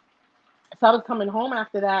 10. So I was coming home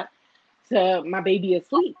after that, to my baby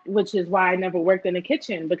asleep, which is why I never worked in the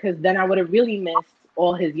kitchen, because then I would have really missed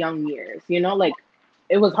all his young years. You know, like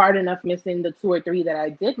it was hard enough missing the 2 or 3 that I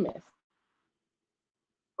did miss.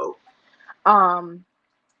 Oh.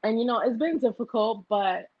 And you know, it's been difficult,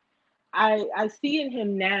 but I see in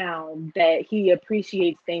him now that he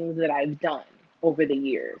appreciates things that I've done over the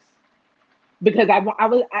years. Because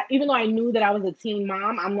even though I knew that I was a teen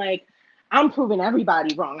mom, I'm like, I'm proving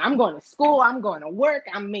everybody wrong. I'm going to school, I'm going to work,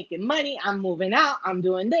 I'm making money, I'm moving out, I'm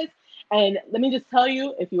doing this. And let me just tell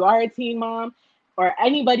you, if you are a teen mom or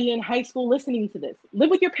anybody in high school listening to this, live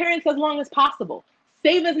with your parents as long as possible.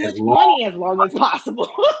 Save as much money as long as possible.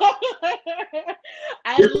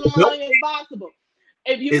 As long as possible.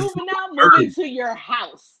 If you're moving out, move into your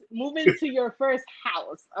house. Move into your first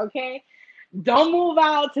house, okay? Don't move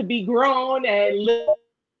out to be grown and live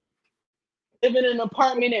in an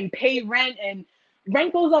apartment and pay rent, and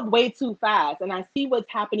rent goes up way too fast. And I see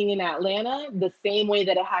what's happening in Atlanta the same way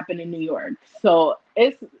that it happened in New York. So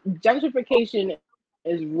it's gentrification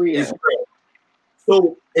is real. It's real.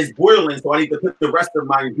 So it's boiling, so I need to put the rest of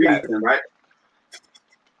my ingredients in, right?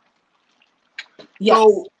 Yes.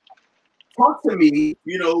 So talk to me,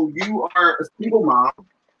 you know, you are a single mom,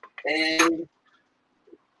 and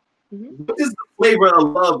what does the flavor of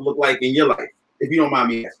love look like in your life, if you don't mind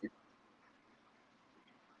me asking?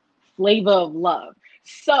 Flavor of love.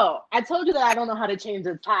 So I told you that I don't know how to change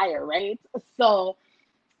a tire, right? So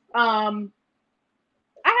I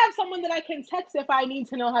have someone that I can text if I need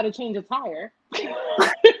to know how to change a tire.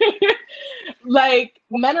 Like,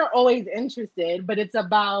 men are always interested, but it's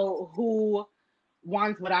about who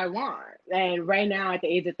wants what I want. And right now at the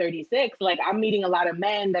age of 36, like, I'm meeting a lot of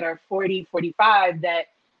men that are 40, 45 that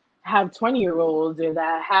have 20-year-olds or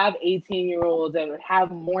that have 18-year-olds and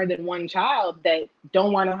have more than one child that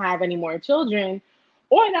don't want to have any more children,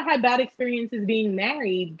 or that had bad experiences being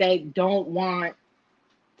married that don't want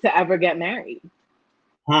to ever get married.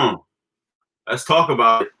 Let's talk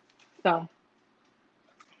about it. So,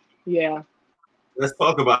 yeah. Let's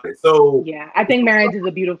talk about it. So, yeah, I think marriage is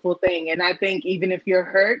a beautiful thing. And I think even if you're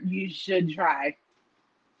hurt, you should try.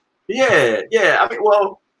 Yeah. I mean,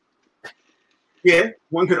 well, yeah,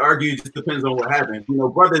 one could argue it just depends on what happens. You know,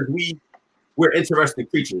 brothers, we're interesting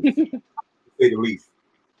creatures, to say the least.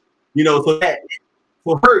 You know, so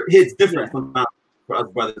hurt hits different sometimes for us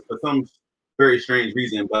brothers for some very strange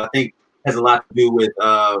reason. But I think it has a lot to do with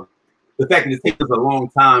the fact that it takes us a long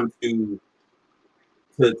time to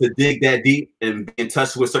dig that deep and be in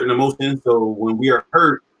touch with certain emotions. So when we are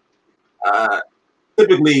hurt,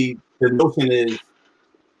 typically the notion is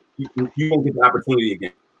you won't get the opportunity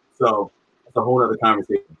again. So that's a whole other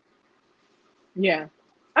conversation. Yeah.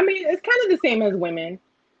 I mean, it's kind of the same as women.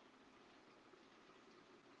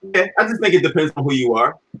 Yeah, I just think it depends on who you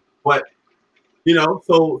are. But, you know,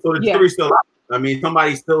 so the jury's still out. I mean,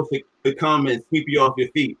 somebody still should come and sweep you off your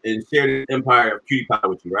feet and share the empire of CutiePie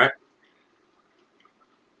with you, right?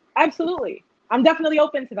 Absolutely. I'm definitely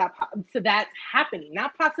open to that happening.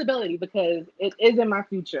 Not possibility, because it is in my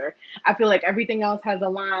future. I feel like everything else has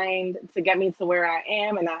aligned to get me to where I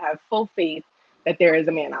am, and I have full faith that there is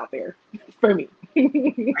a man out there for me.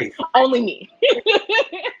 Nice. Only me.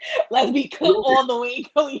 Let's be all the way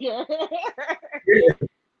clear.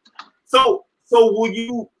 So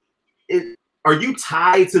are you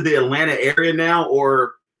tied to the Atlanta area now,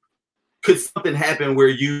 or could something happen where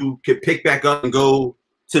you could pick back up and go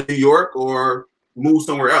to New York or move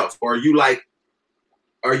somewhere else? Or are you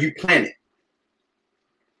planning?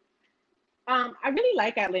 I really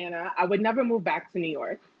like Atlanta. I would never move back to New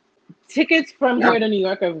York. Tickets from here to New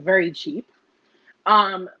York are very cheap.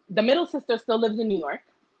 The middle sister still lives in New York,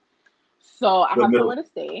 so I have somewhere to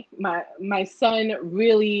stay. My son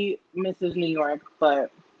really misses New York,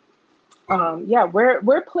 but yeah,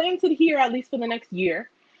 we're planted here at least for the next year.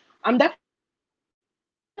 I'm definitely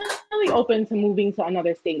open to moving to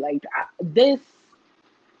another state. Like this,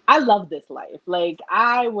 I love this life. Like,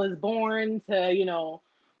 I was born to, you know,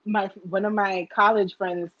 one of my college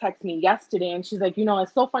friends texted me yesterday, and she's like, you know,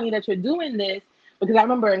 it's so funny that you're doing this, because I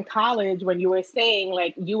remember in college when you were saying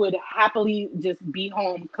like you would happily just be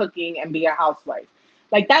home cooking and be a housewife.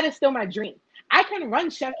 Like, that is still my dream. I can run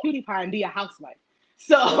Chef CutiePie and be a housewife.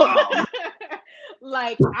 So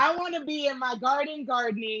like, I want to be in my gardening.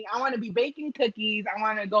 I want to be baking cookies. I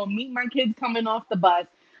want to go meet my kids coming off the bus.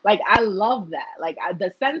 Like, I love that. Like,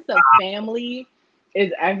 the sense of family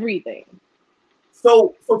is everything.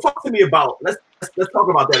 So talk to me about, let's talk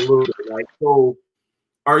about that a little bit, right? So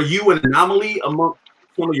are you an anomaly amongst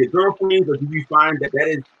some of your girlfriends, or do you find that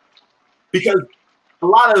is, because a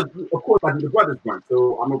lot of course, I do the brothers brunch,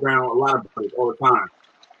 so I'm around a lot of brothers all the time.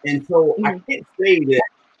 And so I can't say that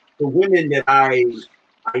the women that I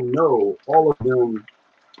know, all of them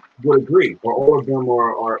would agree, or all of them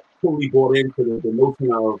are totally bought into the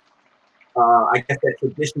notion of, I guess, that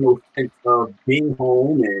traditional sense of being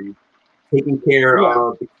home and taking care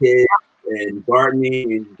of the kids and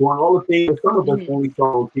gardening and doing all the things that some of us only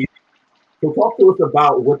saw on TV. So talk to us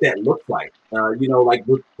about what that looks like. You know, like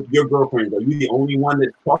with your girlfriends, are you the only one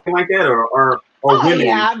that's talking like that, or women?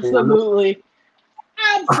 Yeah, absolutely.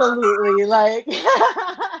 Absolutely. Like,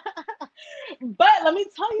 but let me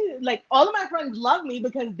tell you, like, all of my friends love me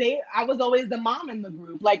because I was always the mom in the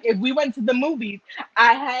group. Like, if we went to the movies,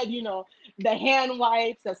 I had, you know, the hand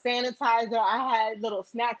wipes, the sanitizer. I had little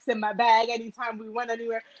snacks in my bag anytime we went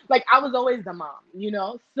anywhere. Like, I was always the mom, you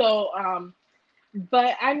know? So,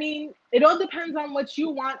 but I mean, it all depends on what you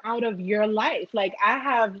want out of your life. Like, I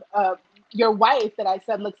have your wife that I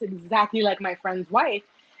said looks exactly like my friend's wife.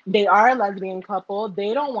 They are a lesbian couple.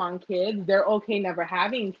 They don't want kids. They're okay never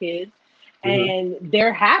having kids. And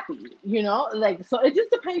they're happy, you know? Like, so it just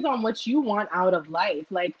depends on what you want out of life.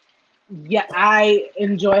 Like, yeah, I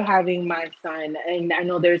enjoy having my son. And I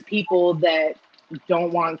know there's people that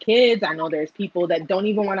don't want kids. I know there's people that don't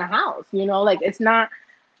even want a house, you know? Like, it's not,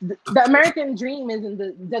 the American dream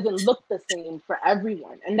doesn't look the same for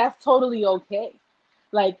everyone. And that's totally okay.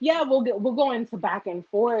 Like, yeah, we'll go into back and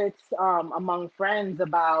forth among friends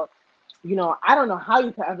about, you know, I don't know how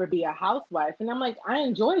you could ever be a housewife. And I'm like, I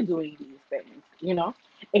enjoy doing these things, you know?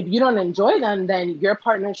 If you don't enjoy them, then your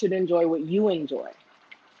partner should enjoy what you enjoy.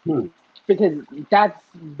 Because that's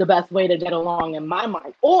the best way to get along in my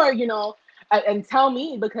mind. Or, you know, and tell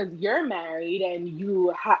me, because you're married and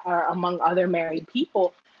you are among other married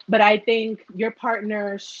people, but I think your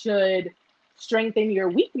partner should strengthen your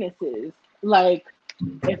weaknesses. Like,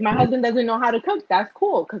 if my husband doesn't know how to cook, that's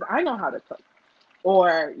cool, because I know how to cook.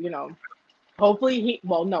 Or, you know, hopefully he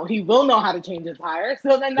will know how to change a tire,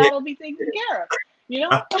 so then that'll be taken care of, you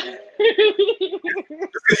know? Because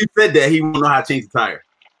you said that he won't know how to change the tire.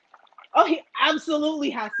 Oh, he absolutely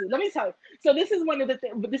has to. Let me tell you. So this is one of the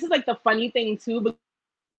things, but this is like the funny thing too,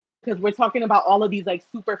 because we're talking about all of these like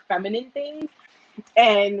super feminine things.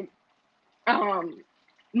 And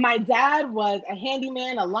my dad was a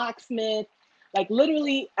handyman, a locksmith, like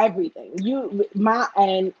literally everything.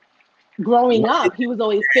 And growing up, he was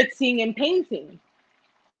always fixing and painting.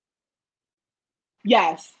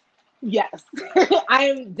 Yes. I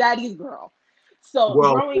am daddy's girl. So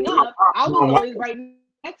growing up, I was always right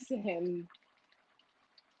next to him.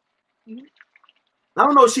 I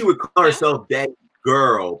don't know if she would call herself daddy's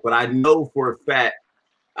girl, but I know for a fact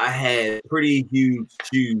I had pretty huge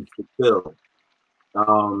shoes to fill.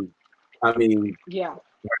 I mean, yeah,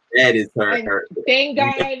 her dad is her. Thank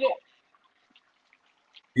God.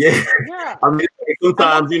 Yeah. I mean,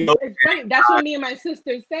 sometimes, you know, it's funny. That's what me and my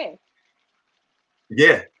sisters say.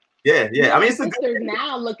 Yeah. I mean, it's sisters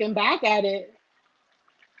now looking back at it.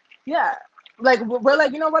 Yeah, like we're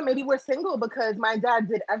like, you know what? Maybe we're single because my dad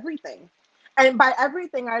did everything, and by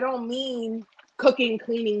everything, I don't mean cooking,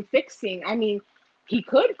 cleaning, fixing. I mean, he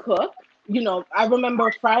could cook. You know, I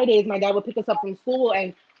remember Fridays, my dad would pick us up from school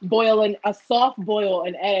and soft boil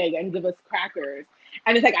an egg and give us crackers.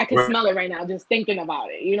 And it's like, I can smell it right now just thinking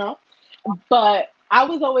about it, you know? But I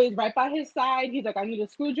was always right by his side. He's like, I need a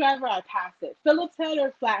screwdriver, I pass it. Phillips head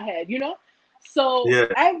or flathead, you know? So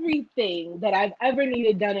everything that I've ever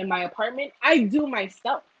needed done in my apartment, I do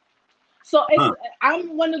myself. So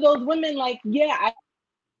I'm one of those women like, yeah, I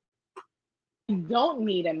don't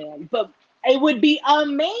need a man, but it would be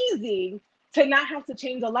amazing to not have to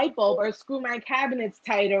change a light bulb or screw my cabinets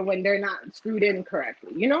tighter when they're not screwed in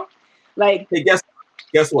correctly, you know? Like, hey, guess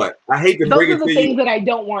what? I hate to break it to you. Those are the things that I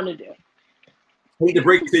don't want to do. I hate to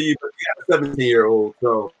break it to you, but you got a 17-year-old,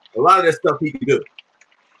 so a lot of that stuff he can do.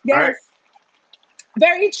 Yes. Right?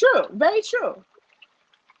 Very true.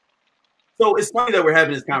 So it's funny that we're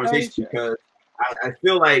having this conversation because I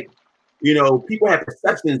feel like, you know, people have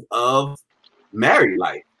perceptions of married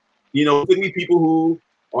life. You know, could be people who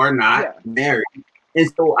are not married. And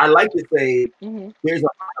so I like to say there's a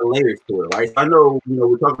lot of layers to it, right? So I know, you know,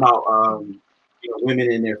 we're talking about you know, women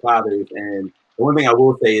and their fathers, and the one thing I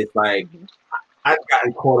will say is like I've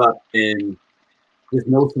gotten caught up in this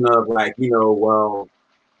notion of like, you know, well,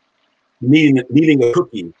 needing a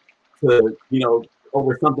cookie to, you know,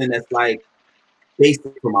 over something that's like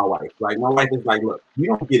basic for my wife. Like my wife is like, look, you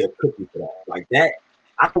don't get a cookie for that. Like that,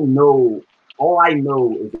 I don't know. All I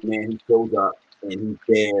know is the man who shows up and he's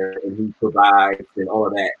there and he provides and all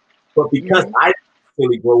of that. But because I didn't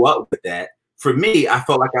really grow up with that, for me, I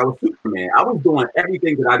felt like I was Superman. I was doing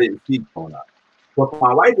everything that I didn't see growing up. But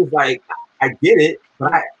my wife was like, I get it,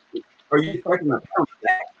 but are you expecting a pound of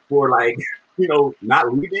that for like,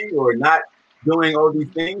 not leaving or not doing all these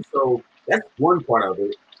things. So that's one part of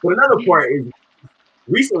it. But another part is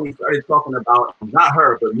recently started talking about, not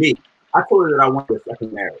her, but me. I told her that I wanted a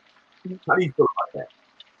second marriage. How do you feel about that?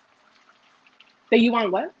 So you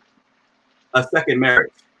want what? A second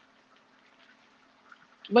marriage.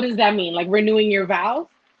 What does that mean? Like renewing your vows?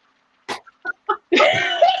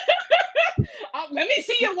 Let me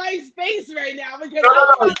see your wife's face right now because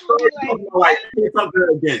I'm about to be like, something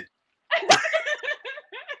again.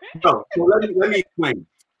 No, so let me explain.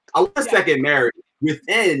 I was a second marriage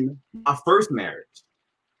within my first marriage.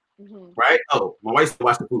 Right? Oh, my wife still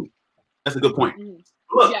watched the food. That's a good point.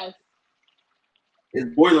 Look,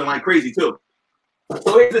 it's boiling like crazy too.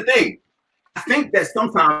 So here's the thing. I think that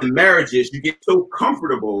sometimes in marriages you get so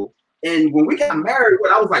comfortable. And when we got married,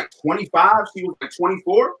 when I was like 25, she was like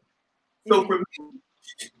 24. So for me,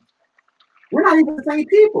 we're not even the same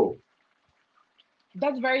people.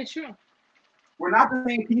 That's very true. We're not the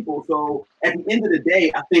same people. So at the end of the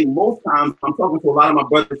day, I think most times I'm talking to a lot of my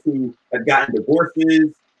brothers who have gotten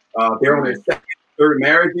divorces. They're on their second, third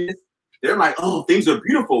marriages. They're like, oh, things are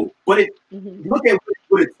beautiful. But look at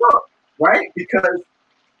what it took, right? Because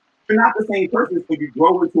you're not the same person, so you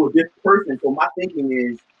grow into a different person. So my thinking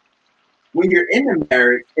is, when you're in the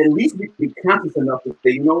marriage, at least we can be conscious enough to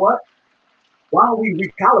say, you know what? Why don't we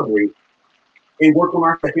recalibrate and work on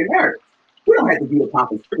our second marriage? We don't have to do a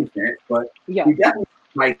constant circumstance, but we definitely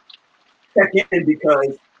like check in,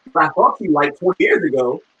 because if I thought you like 20 years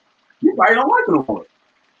ago, you probably don't like no more.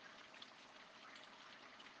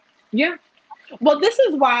 Yeah. Well, this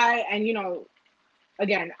is why, and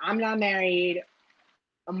again, I'm not married.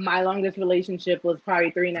 My longest relationship was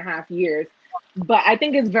probably 3.5 years. But I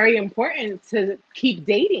think it's very important to keep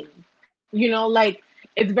dating. Like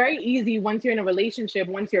it's very easy once you're in a relationship,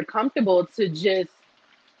 once you're comfortable, to just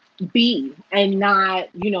be and not,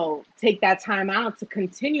 take that time out to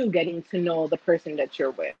continue getting to know the person that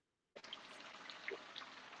you're with.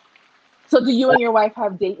 So do you and your wife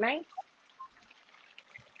have date nights?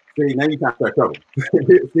 See, now you can't start trouble.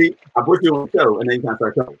 See, I put you on the show, and then you can't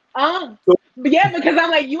start trouble. Yeah, because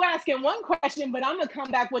I'm like, you asking one question, but I'm gonna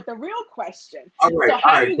come back with the real question. Right, so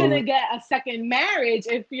how are you gonna get a second marriage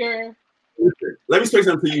if you're? Listen, let me say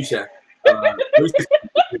something to you, Chef. This is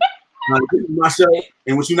my show,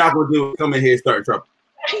 and what you're not gonna do is come in here and start trouble.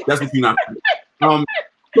 That's what you're not gonna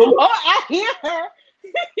do. I hear her.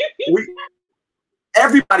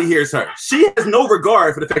 Everybody hears her. She has no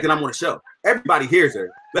regard for the fact that I'm on the show. Everybody hears her.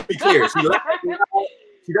 Let's be clear. She doesn't.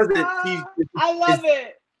 I love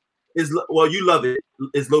it. Well, you love it.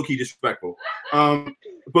 It's low key disrespectful. But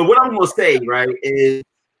what I'm gonna say, right, is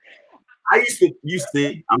I used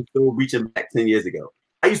to. I'm still reaching back 10 years ago.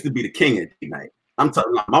 I used to be the king at date night. I'm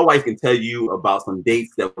talking. My wife can tell you about some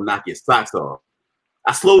dates that will knock your socks off.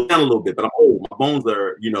 I slowed down a little bit, but I'm old. My bones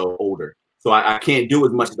are, older, so I can't do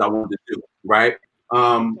as much as I wanted to do. Right.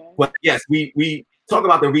 But yes, we talk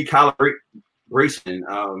about the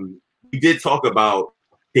recalibration. We did talk about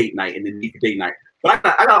date night and the need for date night. But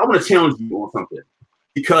I want to challenge you on something,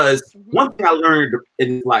 because one thing I learned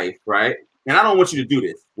in life, right? And I don't want you to do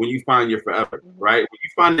this when you find your forever, right? When you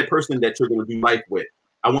find that person that you're going to do life with,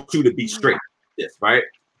 I want you to be straight with this, right?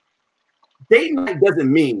 Date night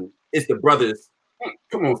doesn't mean it's the brothers.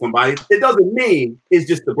 Come on, somebody. It doesn't mean it's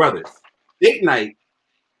just the brothers. Date night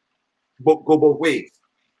go both ways.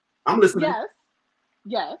 I'm listening.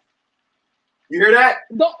 Yes. You hear that?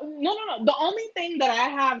 No. The only thing that I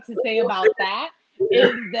have to say about that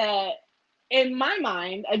is that, in my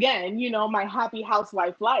mind, again, my happy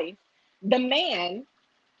housewife life, the man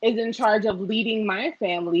is in charge of leading my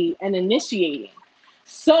family and initiating.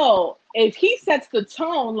 So if he sets the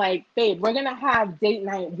tone, like, babe, we're gonna have date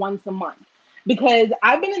night once a month, because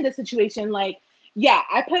I've been in this situation, like, yeah,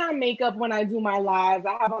 I put on makeup when I do my lives.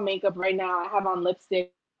 I have on makeup right now. I have on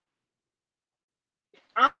lipstick.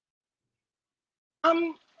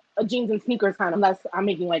 I'm a jeans and sneakers kind of, unless I'm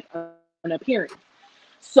making like an appearance.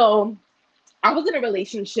 So I was in a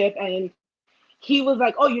relationship and he was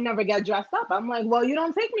like, oh, you never get dressed up. I'm like, well, you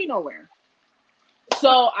don't take me nowhere.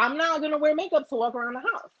 So I'm not going to wear makeup to walk around the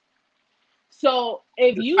house. So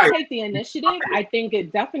if you take the initiative, I think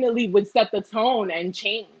it definitely would set the tone and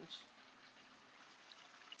change.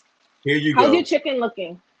 Here you go. How's your chicken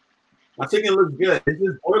looking? My chicken looks good. It's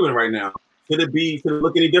just boiling right now. Should it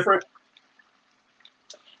look any different?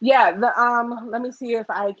 Yeah, let me see if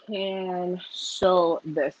I can show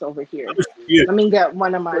this over here. Let me get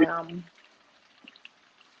one of my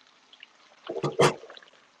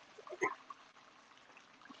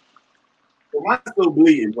Well, mine's still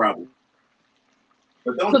bleeding, probably.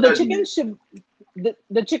 But don't so the chicken should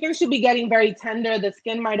The chicken should be getting very tender. The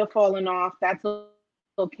skin might have fallen off. That's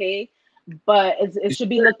okay, but it should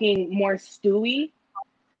be looking more stewy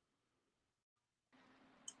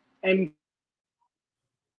and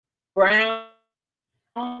brown.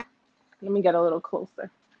 Let me get a little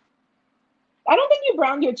closer. I don't think you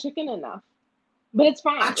browned your chicken enough, but it's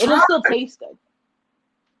fine. It'll still taste good.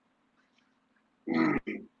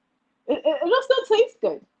 It'll still taste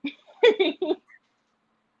good.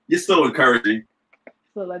 You're so encouraging.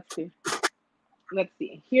 So let's see. Let's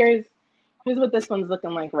see. Here's what this one's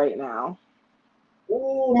looking like right now.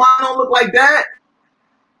 Oh, mine don't look like that.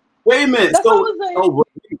 Wait a minute. That's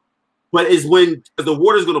But it's when the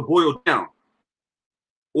water's gonna boil down.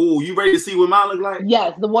 Oh, you ready to see what mine look like?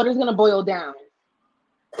 Yes, the water's gonna boil down.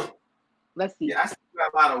 Let's see. Yeah, I still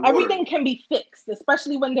got a lot of water. Everything can be fixed,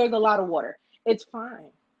 especially when there's a lot of water. It's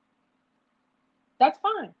fine. That's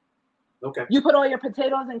fine. Okay. You put all your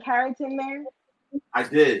potatoes and carrots in there? I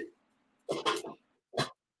did.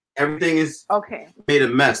 Everything is okay. Made a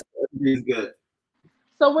mess. Everything's good.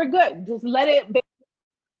 So we're good. Just let it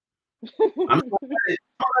I'm gonna let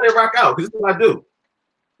it rock out because this is what I do.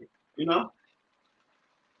 You know?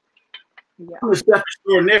 Yeah. I'm a chef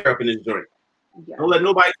extraordinaire up in this joint. Yeah. Don't let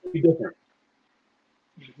nobody be different.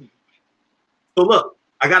 So look,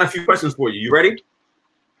 I got a few questions for you. You ready?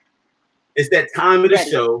 It's that time of the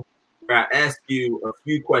show where I ask you a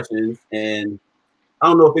few questions, and I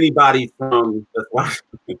don't know if anybody from that's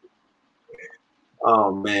watching.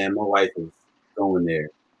 Oh man, my wife is going there.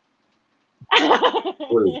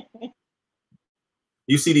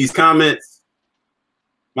 You see these comments?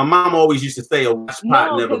 My mom always used to say, "A wash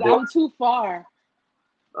pot never boils." I'm too far.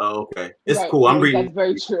 Oh, okay. It's cool. I'm reading. That's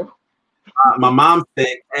very true. My mom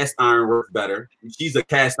said cast iron works better. She's a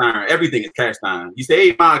cast iron. Everything is cast iron. You say,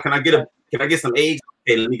 "Hey, mom, can I get some eggs?"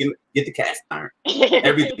 Okay, let me get the cast iron.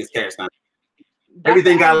 Everything is cast iron.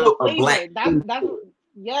 Everything got a black.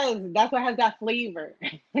 That's what has that flavor.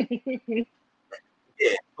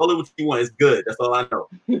 Yeah, call it what you want. It's good. That's all I know.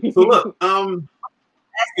 So look,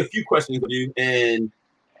 ask a few questions of you, and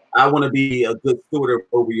I want to be a good steward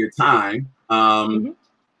over your time. And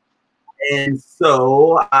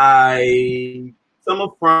so some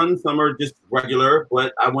are fun, some are just regular,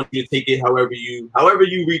 but I want you to take it however you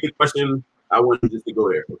read the question. I want you just to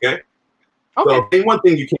go there, okay? So, name one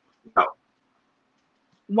thing you can't live without.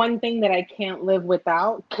 One thing that I can't live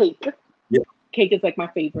without: cake. Yeah, cake is like my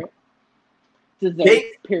favorite. Dessert.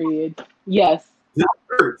 Cake? Period. Yes.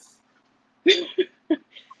 Desserts. But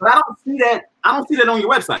I don't see that. I don't see that on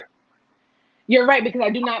your website. You're right, because I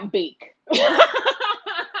do not bake.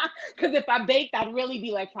 Because if I baked, I'd really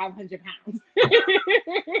be like 500 pounds.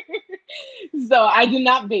 So I do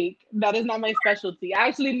not bake. That is not my specialty. I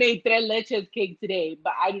actually made tres leches cake today,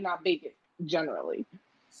 but I do not bake it generally.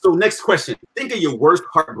 So next question. Think of your worst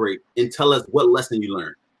heartbreak and tell us what lesson you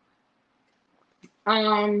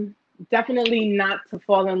learned. Definitely not to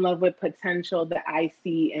fall in love with potential that I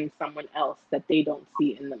see in someone else that they don't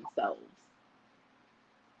see in themselves.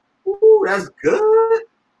 Ooh, that's good.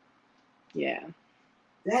 Yeah.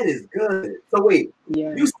 That is good. So wait,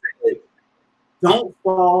 yeah. You said don't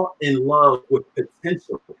fall in love with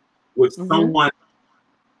potential with someone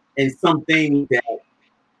and something that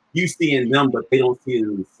you see in them, but they don't see in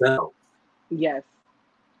themselves. Yes.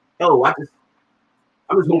 Oh, I'm just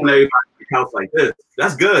hoping everybody can couch like this.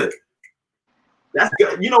 That's good. That's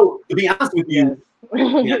good. You know, to be honest with you,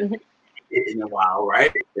 in a while,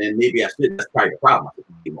 right? And maybe I should. That's probably the problem. I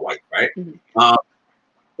should be my wife, right?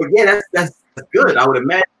 But yeah, that's good. I would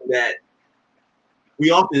imagine that we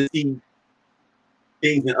often see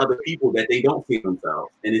things in other people that they don't see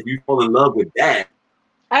themselves, and if you fall in love with that,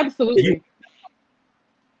 absolutely,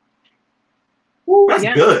 that's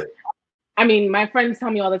good. I mean, my friends tell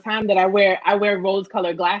me all the time that I wear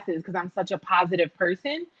rose-colored glasses because I'm such a positive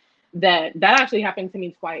person. That actually happened to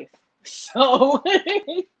me twice. So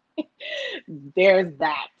there's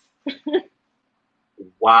that.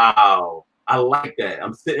 Wow, I like that.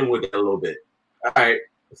 I'm sitting with it a little bit. All right,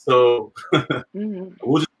 so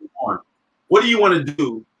we'll just move on. What do you want to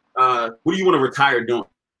do? What do you want to retire doing?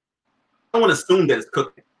 I don't want to assume that it's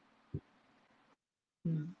cooking.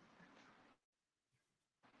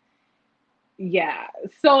 Yeah.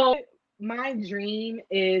 So my dream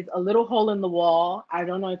is a little hole in the wall. I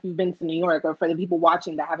don't know if you've been to New York, or for the people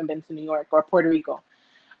watching that haven't been to New York or Puerto Rico.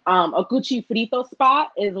 A cuchi frito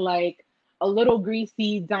spot is like a little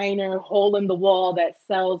greasy diner hole in the wall that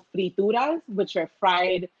sells frituras, which are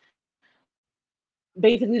fried,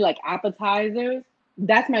 basically like appetizers.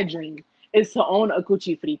 That's my dream, is to own a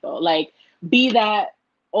cuchi frito. Like, be that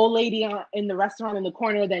old lady in the restaurant in the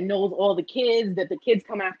corner that knows all the kids, that the kids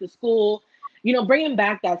come after school you know, bringing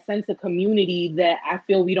back that sense of community that I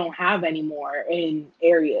feel we don't have anymore in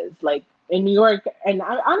areas like in New York. And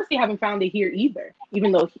I honestly haven't found it here either,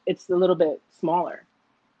 even though it's a little bit smaller.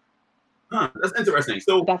 Huh, that's interesting.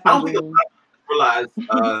 So That's I my don't think a lot dream. of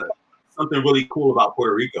people realize something really cool about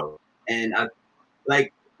Puerto Rico. And I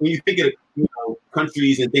like when you think of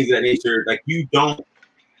countries and things of that nature, like you don't.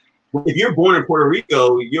 If you're born in Puerto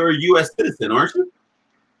Rico, you're a U.S. citizen, aren't you?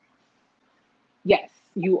 Yes,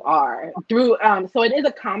 you are. Through so it is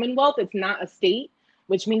a commonwealth, it's not a state,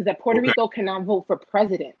 which means that Puerto Okay, Rico cannot vote for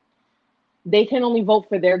president. They can only vote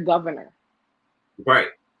for their governor. right.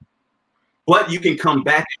 But you can come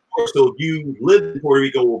back and forth. So if you live in Puerto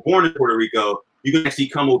Rico or born in Puerto Rico, you can actually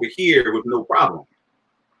come over here with no problem.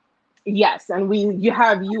 Yes, and you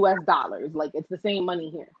have US dollars. Like it's the same money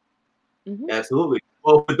here. Mm-hmm. Absolutely.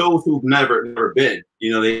 Well, for those who've never been,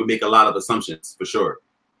 they would make a lot of assumptions for sure.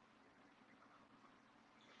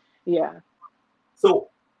 Yeah. So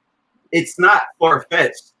it's not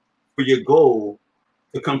far-fetched for your goal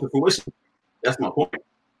to come to fruition. That's my point.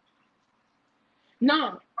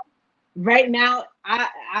 No, right now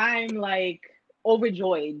I'm like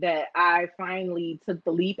overjoyed that I finally took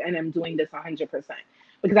the leap and am doing this 100%,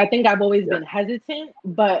 because I think I've always been hesitant.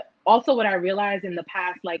 But also what I realized in the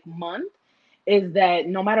past like month is that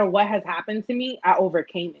no matter what has happened to me, I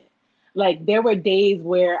overcame it. Like there were days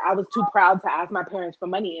where I was too proud to ask my parents for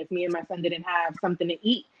money if me and my son didn't have something to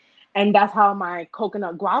eat. And that's how my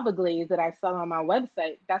coconut guava glaze that I sell on my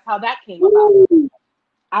website, that's how that came about.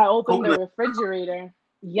 I opened the refrigerator.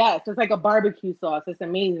 Yes, it's like a barbecue sauce. It's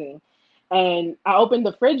amazing. And I opened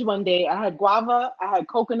the fridge one day. I had guava, I had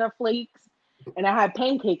coconut flakes, and I had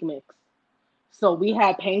pancake mix. So we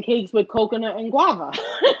had pancakes with coconut and guava.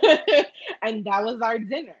 And that was our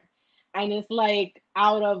dinner. And it's like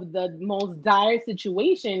out of the most dire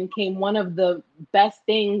situation came one of the best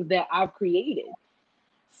things that I've created.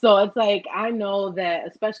 So it's like I know that,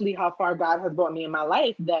 especially how far God has brought me in my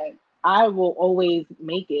life, that I will always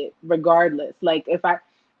make it regardless. Like if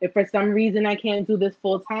for some reason I can't do this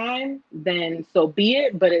full time, then so be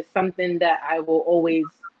it. But it's something that I will always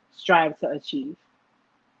strive to achieve.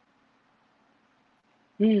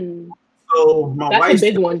 So my That's wife a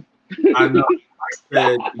big said, one. I know.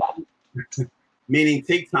 I said, meaning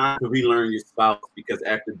take time to relearn your spouse, because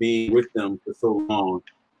after being with them for so long,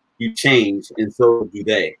 you change, and so do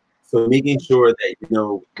they. So making sure that you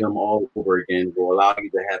know them all over again will allow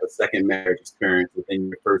you to have a second marriage experience within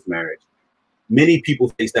your first marriage. Many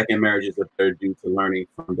people say second marriages are better due to learning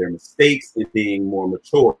from their mistakes and being more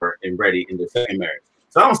mature and ready in their second marriage.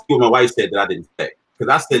 So I don't see what my wife said that I didn't say,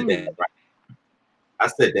 because I said that, right? I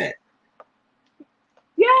said that.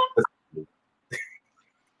 Yeah.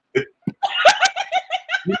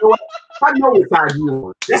 You know what? I know what side you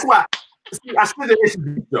on. That's why I should have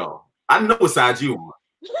introduced y'all. I know what side you on.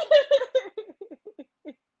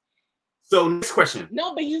 So next question.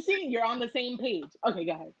 No, but you see, you're on the same page. Okay,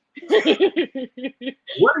 go ahead.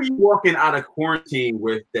 What are you walking out of quarantine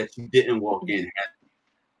with that you didn't walk in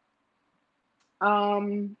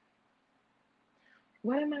having?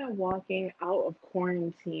 What am I walking out of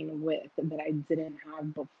quarantine with that I didn't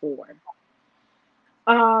have before?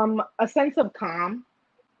 A sense of calm.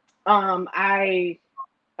 I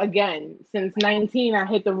again, since 19, I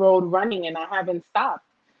hit the road running and I haven't stopped.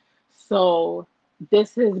 So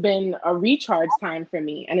this has been a recharge time for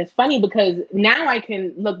me. And it's funny because now I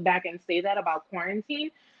can look back and say that about quarantine.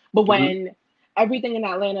 But when everything in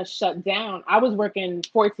Atlanta shut down, I was working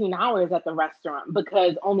 14 hours at the restaurant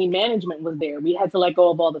because only management was there. We had to let go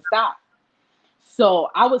of all the staff. So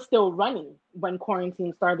I was still running when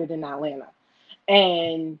quarantine started in Atlanta.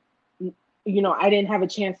 And I didn't have a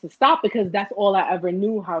chance to stop because that's all I ever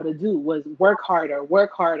knew how to do was work harder,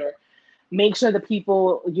 make sure the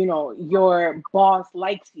people, your boss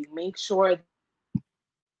likes you, make sure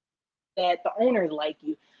that the owners like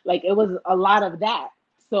you. Like it was a lot of that.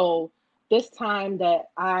 So this time that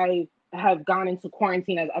I have gone into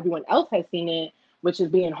quarantine as everyone else has seen it, which is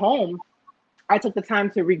being home, I took the time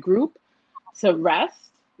to regroup, to rest,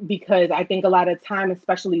 because I think a lot of time,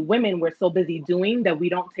 especially women, we're so busy doing that we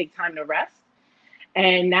don't take time to rest.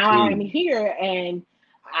 And now I'm here and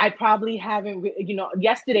I probably haven't,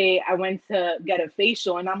 yesterday I went to get a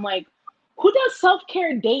facial and I'm like, who does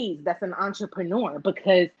self-care days that's an entrepreneur?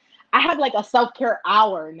 Because I have like a self-care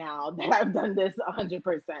hour now that I've done this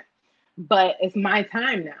 100%, but it's my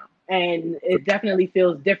time now. And it definitely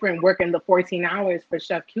feels different working the 14 hours for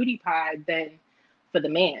Chef CutiePie than for the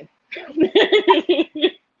man.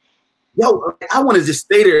 Yo, I want to just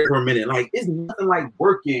stay there for a minute. Like, it's nothing like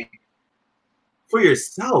working for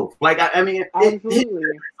yourself. Like, I mean, absolutely.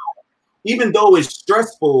 even though it's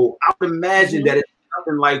stressful, I would imagine that it's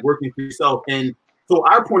nothing like working for yourself. And so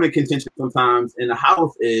our point of contention sometimes in the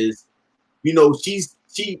house is, you know,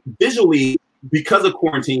 she visually, because of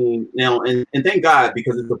quarantine now, and thank God,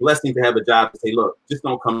 because it's a blessing to have a job to say, look, just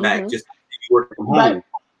don't come back, just work from home.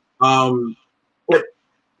 Right. But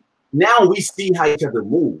now we see how each other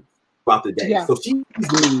move throughout the day. Yeah. So she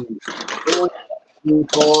sees me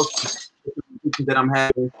calls that I'm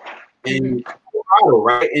having, and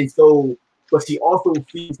right. And so, but she also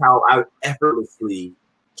sees how I effortlessly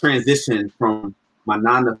transition from my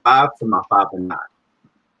 9 to 5 to my 5 to 9.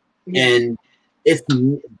 Yeah. And it's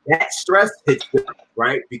that stress hits different,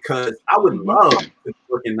 right? Because I would love to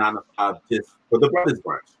work in 9 to 5 just for the brothers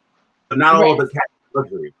brunch, but not all of us have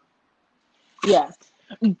luxury. Yeah,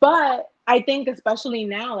 but I think especially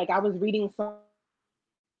now, like I was reading so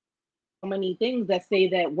many things that say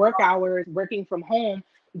that work hours, working from home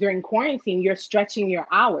during quarantine, you're stretching your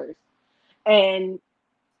hours, and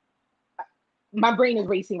my brain is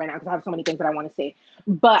racing right now because I have so many things that I want to say.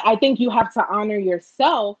 But I think you have to honor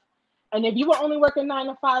yourself. And if you were only working 9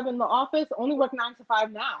 to 5 in the office, only work 9 to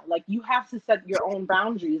 5 now. Like you have to set your own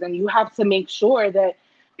boundaries and you have to make sure that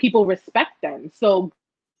people respect them. So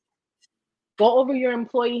go over your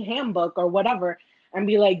employee handbook or whatever and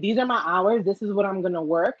be like, these are my hours. This is what I'm going to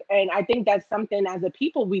work. And I think that's something as a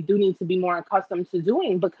people we do need to be more accustomed to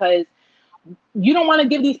doing, because you don't want to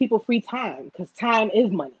give these people free time, because time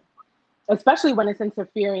is money. Especially when it's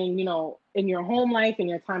interfering, you know, in your home life, in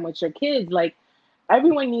your time with your kids. Like,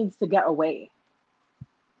 everyone needs to get away.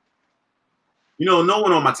 You know, no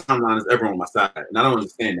one on my timeline is ever on my side, and I don't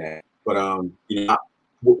understand that. But you know,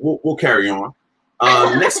 we'll carry on.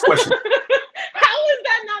 Next question. How is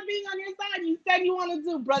that not being on your side? You said you want to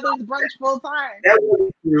do brothers brunch full time. That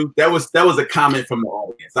was true. That was a comment from the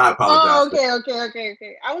audience. I apologize. Oh,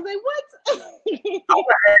 okay. I was like, what? I want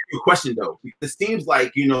to ask you a question though, because it seems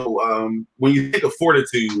like, you know, when you think of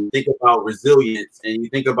fortitude, you think about resilience, and you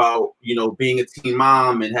think about, you know, being a teen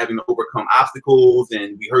mom and having to overcome obstacles.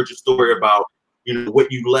 And we heard your story about, you know,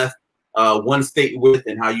 what you left one state with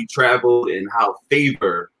and how you traveled and how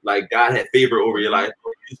like God had favor over your life.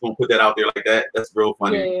 I'm just gonna put that out there like that. That's real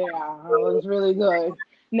funny. Yeah, that was really good.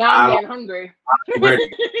 Now I'm getting hungry. I'm ready.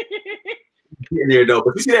 Getting there though,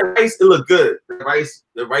 but you see that rice, it looked good. The rice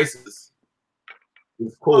is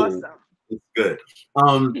cool. Awesome. It's good. I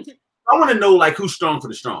want to know, like, who's strong for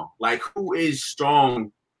the strong? Like, who is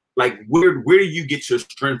strong? Like, where do you get your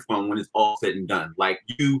strength from when it's all said and done? Like,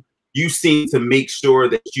 you seem to make sure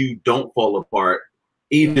that you don't fall apart,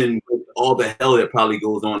 even with all the hell that probably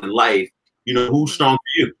goes on in life. You know, who's strong for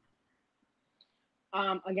you?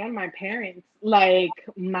 Again, my parents. Like,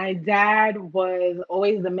 my dad was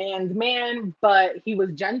always the man's man, but he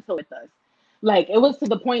was gentle with us. Like, it was to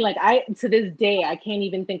the point, like, to this day, I can't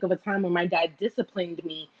even think of a time when my dad disciplined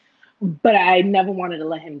me, but I never wanted to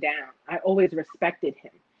let him down. I always respected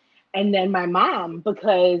him. And then my mom,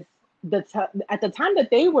 because at the time that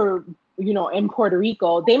they were, you know, in Puerto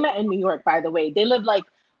Rico, they met in New York, by the way. They lived like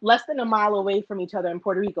less than a mile away from each other in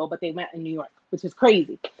Puerto Rico, but they met in New York, which is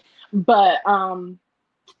crazy. But,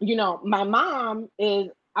 you know, my mom is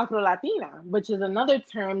Afro-Latina, which is another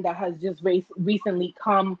term that has just recently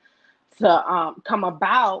come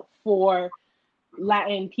about for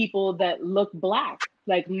Latin people that look Black.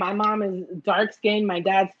 Like, my mom is dark skinned, my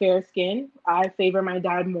dad's fair skinned. I favor my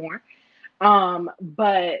dad more.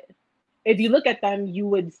 But if you look at them, you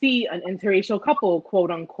would see an interracial couple,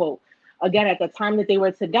 quote unquote. Again, at the time that they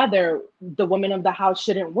were together, the woman of the house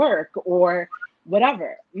shouldn't work or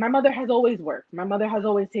whatever. My mother has always worked. My mother has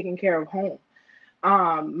always taken care of home.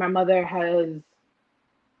 My mother has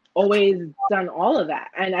always done all of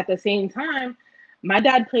that. And at the same time, my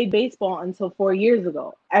dad played baseball until 4 years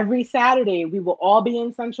ago. Every Saturday, we will all be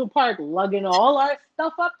in Central Park, lugging all our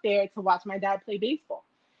stuff up there to watch my dad play baseball.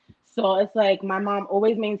 So it's like my mom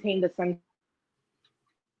always maintained a sense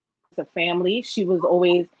of family. She was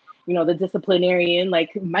always, you know, the disciplinarian.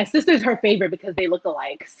 Like, my sister's her favorite because they look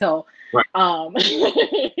alike. So, right.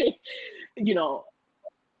 You know,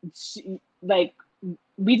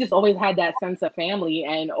 we just always had that sense of family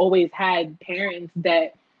and always had parents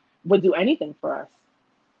that would do anything for us.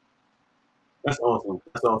 That's awesome.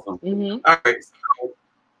 That's awesome. Mm-hmm. All right. So,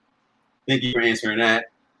 thank you for answering that.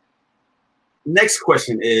 Next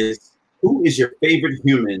question is, who is your favorite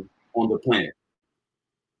human on the planet?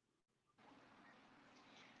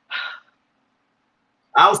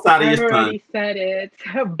 Outside of your son. I already said it,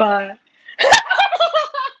 but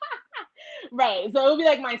right. So it would be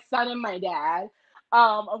like my son and my dad.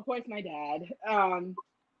 Of course, my dad.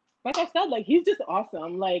 Like I said, like, he's just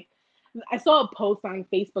awesome. Like, I saw a post on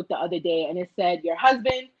Facebook the other day and it said, your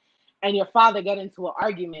husband and your father get into an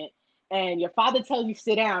argument, and your father tells you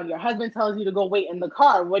sit down, your husband tells you to go wait in the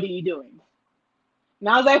car, what are you doing? And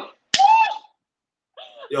I was like,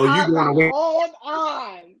 yo, you going to wait? Hold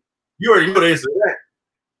on. You already know the answer to that.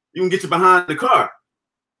 You can get you behind the car.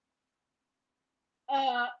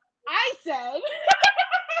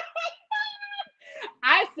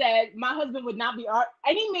 I said my husband would not be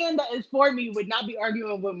any man that is for me would not be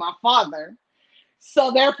arguing with my father.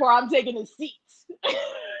 So therefore, I'm taking his seat.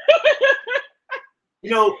 You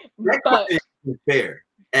know, that question isn't fair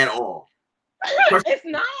at all. It's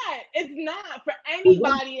not. It's not for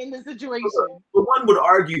anybody in the situation. But one would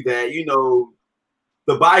argue that, you know,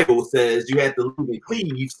 the Bible says you have to live and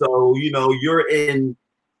cleave. So, you know, you're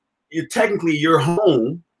technically your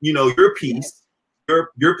home, you know, your peace,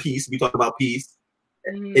 your peace. We talk about peace,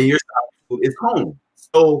 and your solitude is home.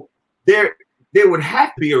 So there would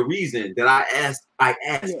have to be a reason that I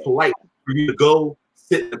asked politely for you to go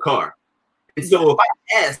sit in the car. And so if I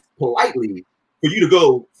ask politely for you to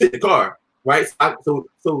go sit in the car, right? So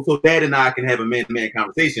Dad and I can have a man-to-man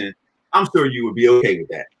conversation. I'm sure you would be okay with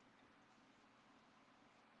that.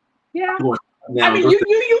 Yeah. Now, I mean, you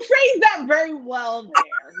phrased that very well there.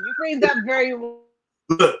 You phrased that very well.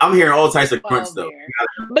 Look, I'm hearing all types of crunch stuff.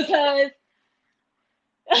 Because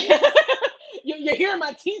you're hearing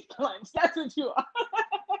my teeth clench. That's what you are.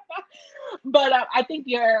 But I think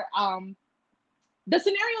the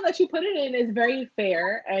scenario that you put it in is very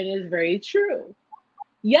fair and is very true.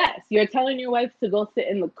 Yes, you're telling your wife to go sit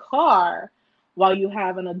in the car while you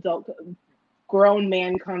have an adult grown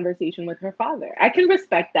man conversation with her father. I can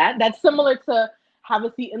respect that. That's similar to have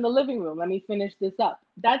a seat in the living room. Let me finish this up.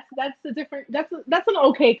 That's an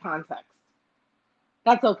okay context.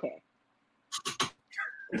 That's okay.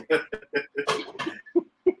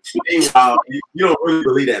 Wow, you don't really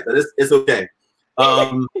believe that, but it's okay.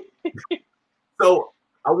 So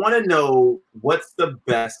I want to know, what's the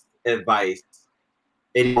best advice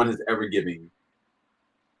anyone has ever given you?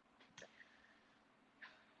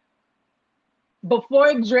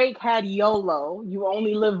 Before Drake had YOLO, you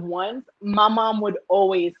only live once, my mom would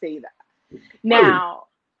always say that. Now,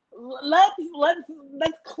 let's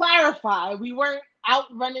clarify. We weren't out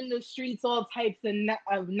running the streets all types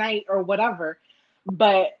of night or whatever.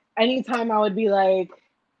 But anytime I would be like,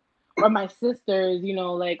 or my sisters, you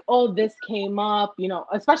know, like, oh, this came up, you know,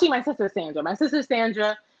 especially my sister Sandra. My sister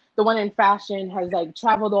Sandra, the one in fashion, has like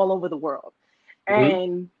traveled all over the world.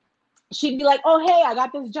 And she'd be like, oh, hey, I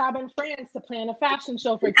got this job in France to plan a fashion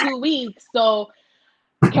show for 2 weeks. So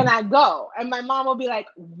can I go? And my mom would be like,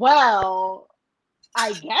 well,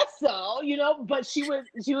 I guess so, you know, but she would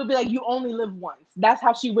be like, you only live once. That's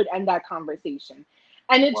how she would end that conversation.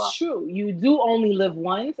 And it's true. You do only live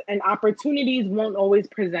once, and opportunities won't always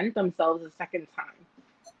present themselves a second time.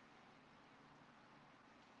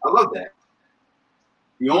 I love that.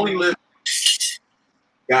 You only live.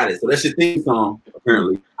 Got it. So that's your theme song,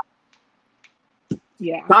 apparently.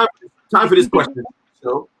 Yeah. Time for this question,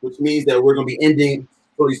 so, which means that we're going to be ending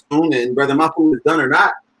pretty soon, and whether my food is done or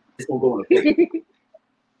not, it's going to go on a plate.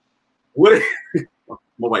 What?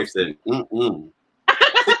 My wife said,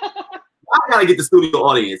 I gotta get the studio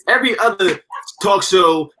audience. Every other talk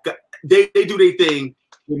show, they do their thing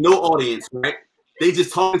with no audience, right? They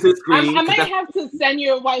just talk to the screen. I might have to send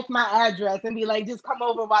your wife my address and be like, just come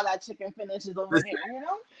over while that chicken finishes over here, you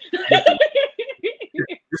know?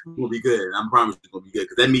 This will be good. I promise it's gonna be good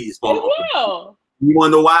because that meat is falling off. You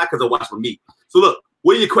wanna know why? Because I watch for meat. So look,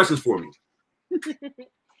 what are your questions for me?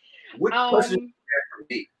 What questions do you have for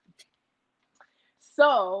me?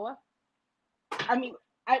 So, I mean,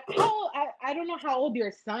 I don't know how old your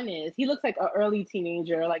son is. He looks like an early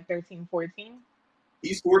teenager, like 13, 14.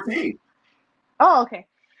 He's 14. Oh, okay.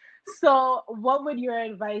 So what would your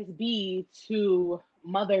advice be to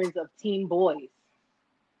mothers of teen boys?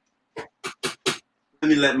 Let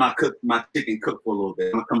me let my chicken cook for a little bit.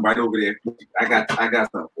 I'm gonna come right over there. I got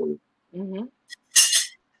something for you.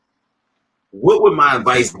 What would my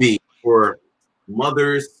advice be for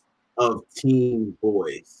mothers of teen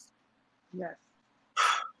boys? Yes.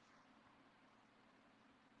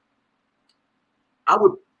 I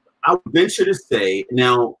would venture to say,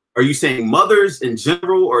 now, are you saying mothers in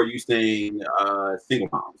general, or are you saying single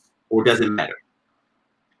moms, or does it matter?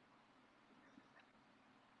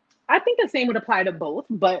 I think the same would apply to both,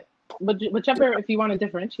 but whichever, if you want to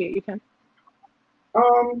differentiate, you can.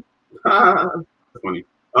 That's funny.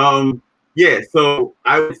 Yeah, so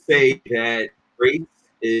I would say that grace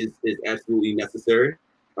is absolutely necessary.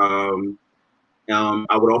 I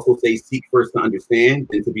would also say seek first to understand,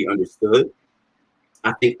 then to be understood.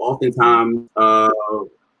 I think oftentimes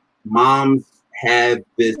moms have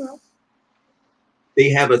this they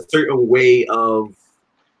have a certain way of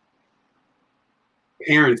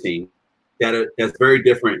parenting that's very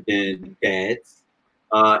different than dads.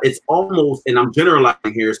 It's almost, and I'm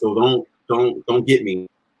generalizing here, so don't get me,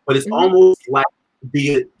 but it's almost like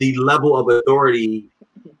the level of authority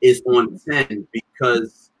is on 10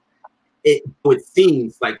 because it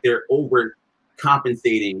seems like they're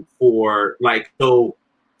overcompensating for, like, so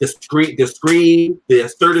the screen, the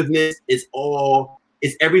assertiveness is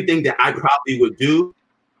everything that I probably would do,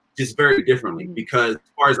 just very differently. Because as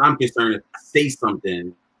far as I'm concerned, if I say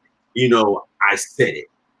something, you know, I said it,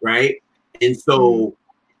 right? And so,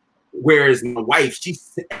 whereas my wife,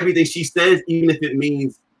 everything she says, even if it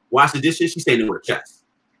means wash the dishes, she's saying it with her chest.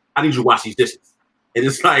 I need you to wash these dishes. And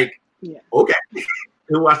it's like, okay,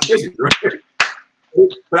 we'll wash the dishes, right?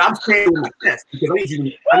 But I'm saying it with my chest because I need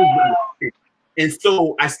you to. And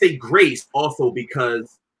so I say grace also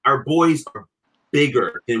because our boys are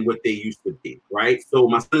bigger than what they used to be, right? So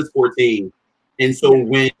my son is 14. And so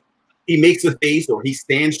when he makes a face or he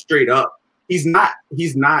stands straight up, he's not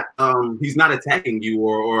attacking you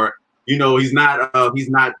or you know, he's not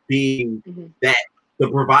being that, the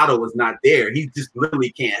bravado is not there. He just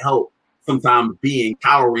literally can't help sometimes being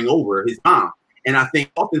cowering over his mom. And I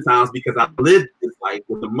think oftentimes because I lived this life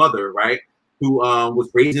with a mother, right, who was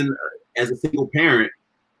raising as a single parent,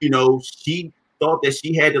 you know, she thought that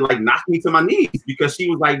she had to like knock me to my knees because she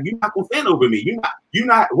was like, "You're not gonna stand over me. You're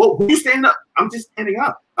not. Well, who you standing up? I'm just standing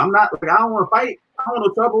up. I'm not like I don't want to fight. I don't want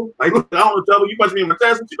no trouble. Like I don't want no trouble. You punch me in my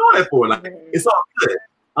chest. What you doing that for? Like it's all good."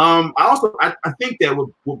 I think that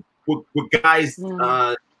with guys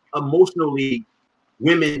emotionally,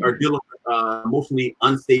 women are dealing with emotionally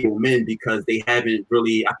unstable men because they haven't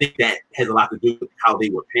really. I think that has a lot to do with how they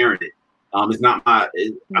were parented. It's not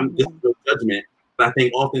I'm just no judgment, but I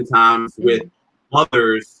think oftentimes with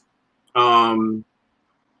mothers, you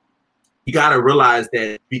got to realize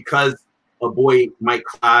that because a boy might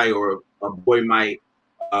cry or a boy might,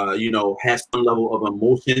 you know, have some level of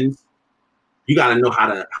emotions, you got to know how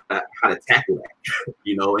to tackle that,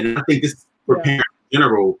 you know. And I think this for parents in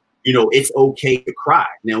general, you know, it's okay to cry.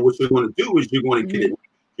 Now, what you're going to do is you're going to get it.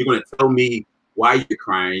 You're going to tell me why you're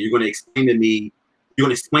crying. You're going to explain to me. You're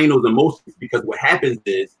going to explain those emotions because what happens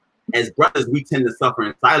is, as brothers, we tend to suffer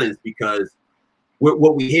in silence because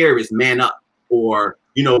what we hear is man up, or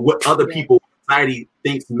you know what other people in society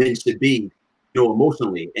thinks men should be, you know,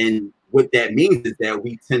 emotionally. And what that means is that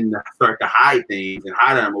we tend to start to hide things and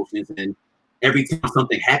hide our emotions. And every time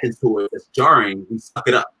something happens to us that's jarring, we suck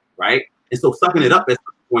it up, right? And so sucking it up at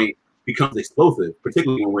some point becomes explosive,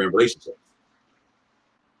 particularly when we're in relationships.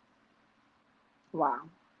 Wow.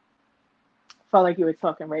 Felt like you were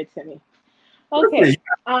talking right to me. Okay.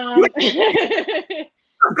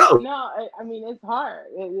 Go. No, I mean, it's hard.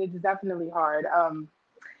 It's definitely hard.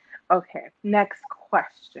 Okay, next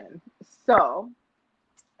question. So,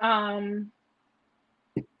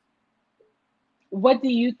 what do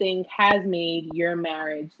you think has made your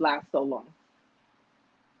marriage last so long?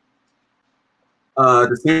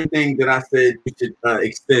 The same thing that I said you should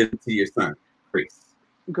extend to your son, grace.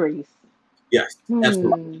 Grace. Yes,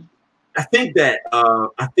 absolutely. I think that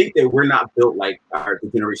we're not built like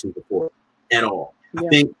the generations before at all. I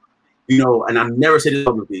think, you know, and I've never said it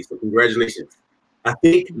publicly, so congratulations. I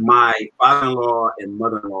think my father-in-law and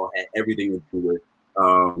mother-in-law had everything to do with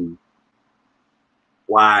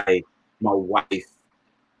why my wife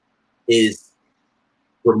is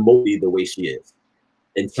remotely the way she is,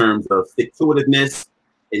 in terms of stick-to-itiveness,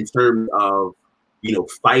 in terms of, you know,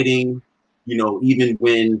 fighting, you know, even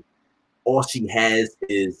when all she has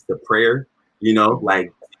is the prayer, you know,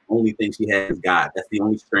 like the only thing she has is God. That's the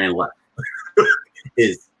only strand left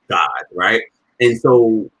is God, right? And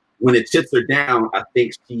so when the chips are down, I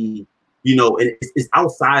think she, you know, and it's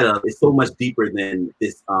outside of, it's so much deeper than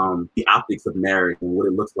this, the optics of marriage and what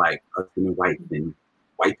it looks like, husband and wife and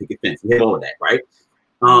white picket fence. We have all of that, right?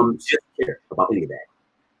 She doesn't care about any of that.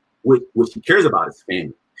 What she cares about is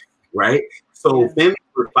family, right? So family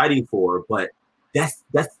we're fighting for, but that's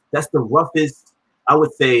the roughest, I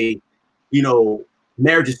would say, you know,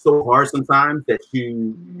 marriage is so hard sometimes that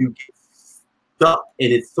you get stuck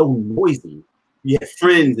and it's so noisy. You have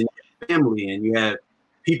friends and you have family and you have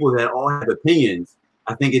people that all have opinions.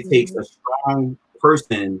 I think it takes a strong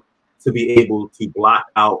person to be able to block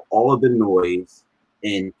out all of the noise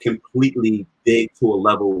and completely dig to a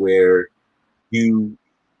level where you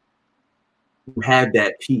have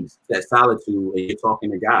that peace, that solitude, and you're talking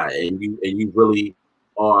to God, and you really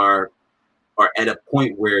are at a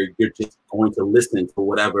point where you're just going to listen to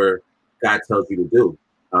whatever God tells you to do.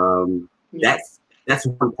 That's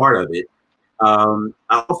one part of it.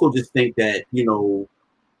 I also just think that, you know,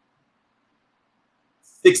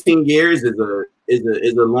 16 years is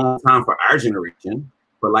a long time for our generation.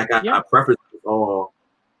 But like I preface this all,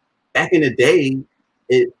 back in the day,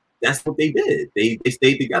 that's what they did. They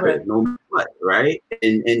stayed together no matter what, right?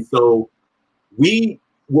 And so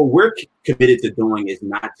what we're committed to doing is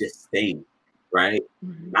not just staying, right?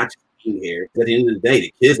 Not just being here. At the end of the day,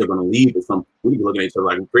 the kids are going to leave at some point. We be looking at each other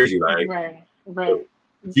like we're crazy, like, right.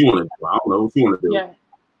 What you want to do? I don't know what you want to do. Yeah.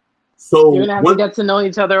 So you're gonna have to get to know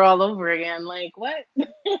each other all over again. Like what?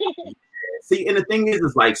 See, and the thing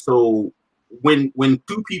is like, so when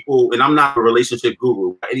two people, and I'm not a relationship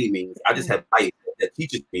guru by any means, I just have life that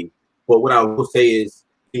teaches me. But what I will say is,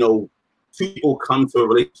 two people come to a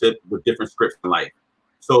relationship with different scripts in life.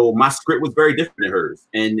 So my script was very different than hers,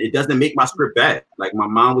 and it doesn't make my script bad. Like my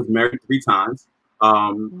mom was married 3 times.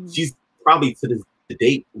 She's probably to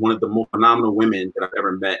date one of the most phenomenal women that I've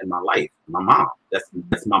ever met in my life. My mom.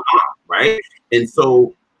 That's my mom, right? And so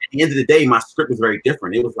at the end of the day, my script was very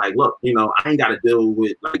different. It was like, look, I ain't got to deal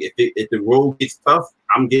with, like, if the road gets tough,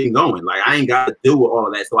 I'm getting going. Like I ain't got to deal with all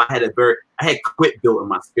of that. So I had quit built in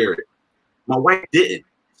my spirit. My wife didn't.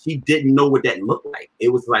 She didn't know what that looked like. It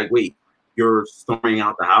was like, wait, you're storming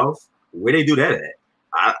out the house? Where they do that at?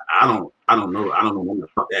 I don't know. I don't know nothing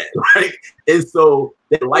about that. Right? And so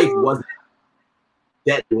that life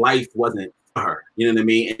wasn't for her. You know what I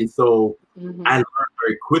mean? And so I learned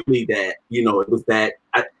very quickly that, it was that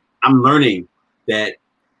I'm learning that,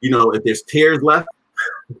 if there's tears left,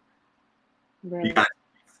 you got,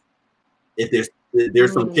 if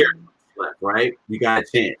there's some tears left, right? You got a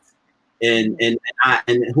chance. And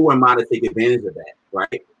who am I to take advantage of that,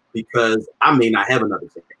 right? Because I may not have another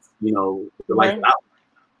chance, the life out.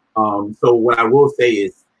 So what I will say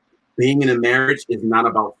is, being in a marriage is not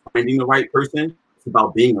about finding the right person. It's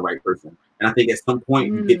about being the right person. And I think at some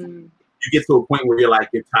point you get to a point where you're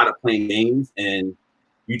tired of playing games, and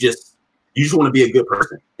you just want to be a good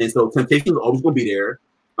person. And so temptation is always going to be there.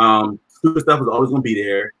 Stupid stuff is always going to be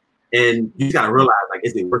there. And you just got to realize,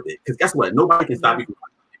 is it worth it? Because guess what? Nobody can stop you from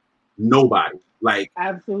nobody.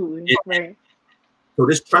 Absolutely. Right. So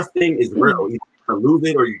this trust thing is real. You can lose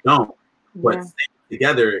it or you don't. But staying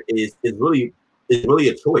together is really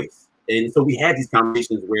a choice. And so we had these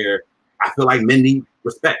conversations where I feel like men need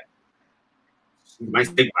respect. You might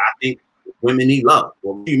say, well, I think women need love.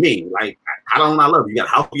 Well, what do you mean? Like, how don't I love you? You got a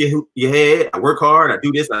house for your head. I work hard. I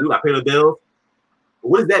do this. I pay the bills.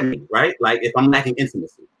 What does that mean, right? Like, if I'm lacking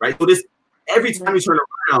intimacy, right? So every time you turn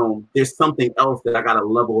around, there's something else that I got to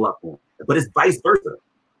level up on. But it's vice versa.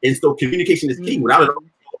 And so communication is key. Without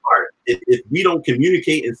it, if we don't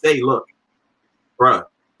communicate and say, look, bruh,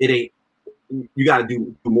 it ain't, you got to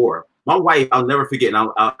do more. My wife, I'll never forget, and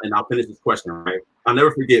I'll finish this question, right? I'll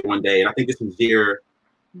never forget one day, and I think this was year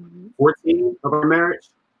 14 of our marriage.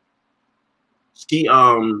 She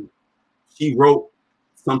wrote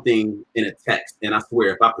something in a text, and I swear,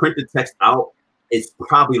 if I print the text out, it's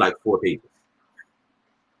probably like 4 pages.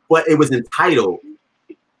 But it was entitled,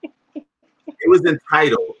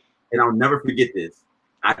 and I'll never forget this,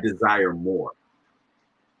 I desire more.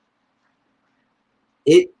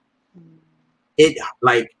 It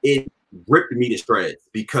ripped me to shreds,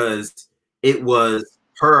 because it was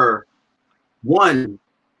her. One,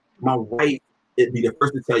 my wife, it'd be the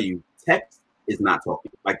first to tell you, text is not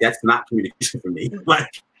talking. Like, that's not communication for me.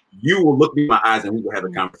 Like, you will look me in my eyes and we will have a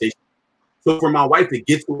conversation. So for my wife to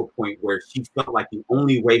get to a point where she felt like the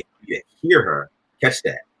only way for me to hear her, catch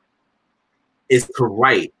that, is to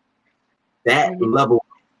write that level of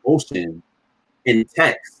emotion in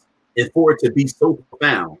text, and for it to be so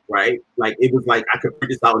profound, right? Like, it was like I could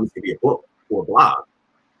print this out and this could be a book or a blog.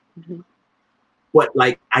 But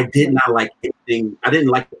like, I did not like anything. I didn't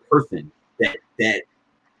like the person that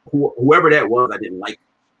whoever that was. I didn't like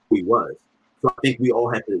who he was. So I think we all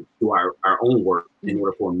have to do our own work in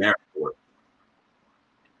order for a marriage to work.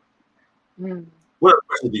 What other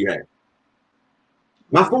questions do you have?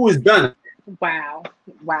 My food is done. Wow.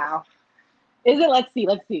 Is it? Let's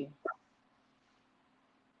see.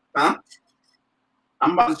 Huh?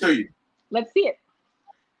 I'm about to show you. Let's see it.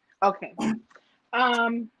 Okay.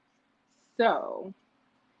 So,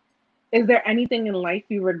 is there anything in life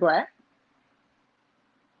you regret?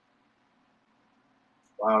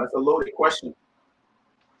 Wow, that's a loaded question.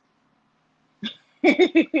 That's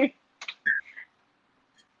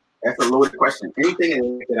a loaded question. Anything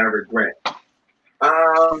in life that I regret?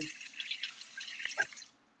 I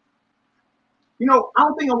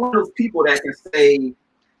don't think I'm one of those people that can say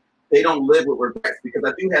they don't live with regrets, because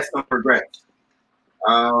I do have some regrets.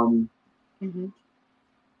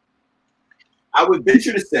 I would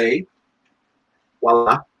venture to say,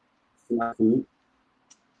 voila, my food.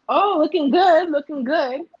 Oh, looking good.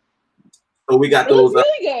 So we got It those looks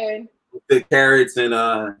really good. the carrots and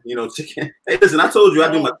you know, chicken. Hey, listen, I told you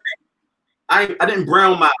I do my thing. I didn't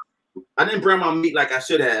brown my meat like I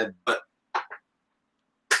should have, but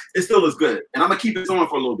it still looks good. And I'm gonna keep it on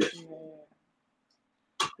for a little bit.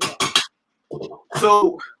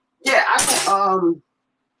 So yeah, I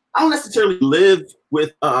don't necessarily live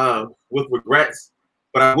with regrets,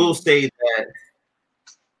 but I will say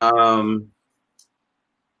that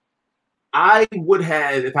I would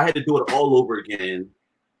have, if I had to do it all over again,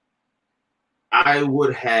 I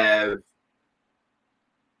would have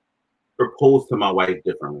proposed to my wife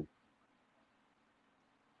differently.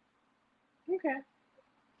 Okay.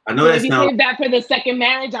 I know so that if you sounds. save that for the second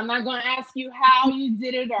marriage, I'm not going to ask you how you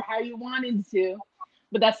did it or how you wanted to,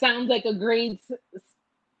 but that sounds like a great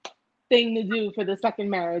thing to do for the second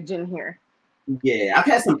marriage in here. Yeah, I've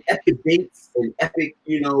had some epic dates and epic,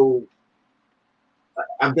 you know,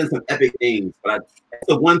 I've done some epic things, but that's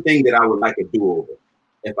the one thing that I would like to do over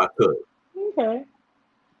if I could. Okay.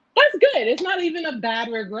 That's good. It's not even a bad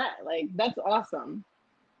regret. Like, that's awesome.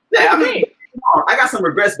 Yeah, That's I mean, I got some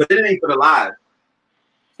regrets, but it ain't for the live.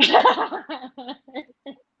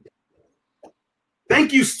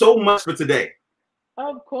 Thank you so much for today.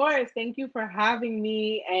 Of course. Thank you for having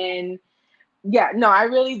me. And yeah, no, I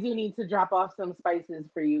really do need to drop off some spices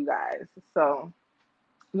for you guys. So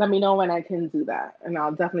let me know when I can do that. And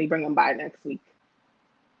I'll definitely bring them by next week.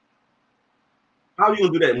 How are you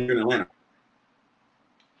going to do that when you're in Atlanta?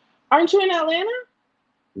 Aren't you in Atlanta?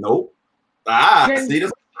 Nope. See,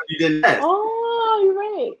 that's what you didn't ask. Oh, you're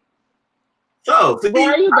right. So,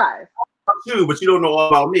 where are you guys? You, but you don't know all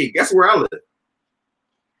about me. Guess where I live?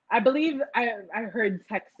 I believe I heard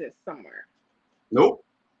Texas somewhere. Nope.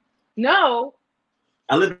 No.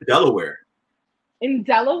 I live in Delaware. In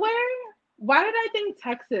Delaware? Why did I think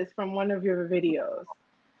Texas from one of your videos?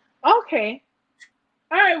 Okay.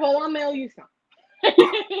 All right, well, I'll mail you some.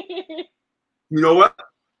 You know what?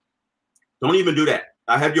 Don't even do that.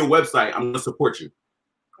 I have your website. I'm going to support you.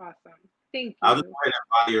 Awesome. Thank you. I'll just go ahead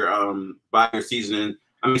and buy your seasoning.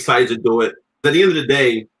 I'm excited to do it. At the end of the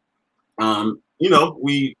day, you know,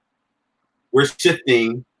 we're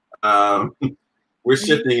shifting. We're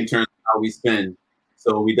shifting in terms of how we spend.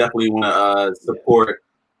 So we definitely want to support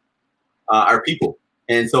our people.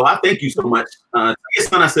 And so I thank you so much.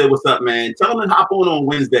 Son, I said, what's up, man? Tell him to hop on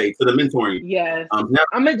Wednesday to the mentoring. Yes. I'm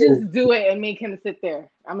going to just do it and make him sit there.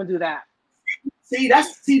 I'm going to do that. See,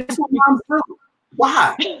 that's what moms do.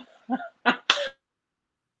 Why?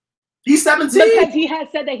 He's 17. Because he has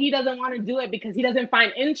said that he doesn't want to do it because he doesn't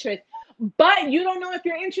find interest. But you don't know if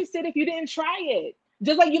you're interested if you didn't try it.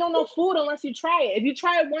 Just like you don't know food unless you try it. If you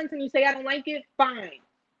try it once and you say, I don't like it, fine.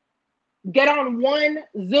 Get on one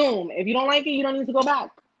Zoom. If you don't like it, you don't need to go back.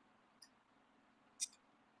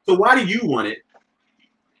 So why do you want it?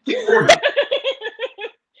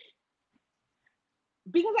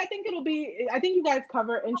 Because I think you guys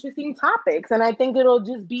cover interesting topics. And I think it'll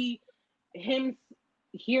just be him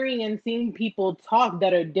hearing and seeing people talk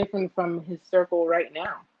that are different from his circle right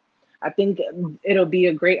now. I think it'll be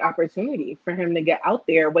a great opportunity for him to get out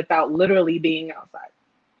there without literally being outside.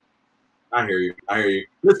 I hear you. I hear you.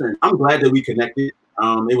 Listen, I'm glad that we connected.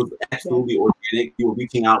 It was absolutely organic. You were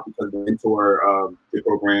reaching out because of the mentor the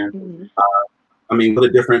program. Mm-hmm. I mean, what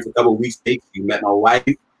a difference a couple of weeks takes. You met my wife.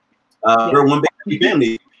 We're one big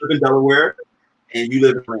family. You live in Delaware and you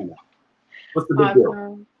live in Atlanta. What's the big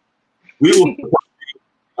deal? We will support you.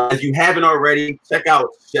 If you haven't already, check out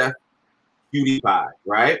Chef CutiePie,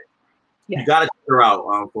 right? Yes. You got to check her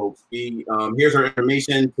out, folks. Here's her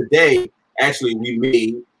information. Today, actually, we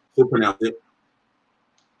made, she'll pronounce it,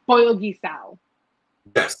 pollo guisado.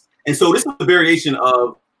 Yes. And so this is a variation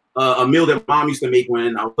of a meal that Mom used to make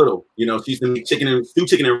when I was little. You know, she used to make stewed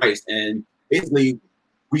chicken and rice. And basically,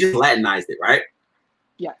 we just Latinized it, right?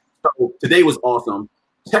 Yeah. So today was awesome.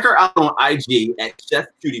 Check her out on IG at Chef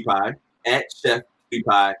CutiePie,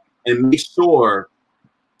 and make sure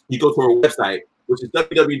you go to her website, which is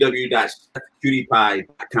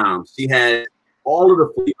www.chefcutiepie.com. She has all of the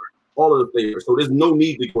flavors. So there's no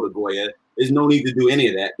need to go to Goya. There's no need to do any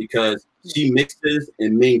of that because she mixes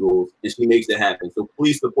and mingles and she makes it happen. So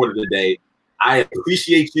please support her today. I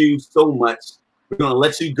appreciate you so much. We're going to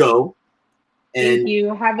let you go. And thank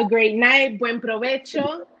you. Have a great night. Buen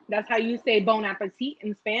provecho. That's how you say bon appetit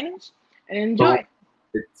in Spanish. And enjoy. Bon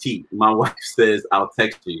appetit. My wife says, I'll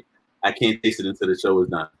text you. I can't taste it until the show is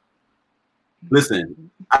done. Listen,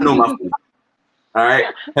 I know my food. All right?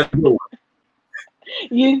 Have a good one.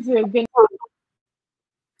 You too. Good.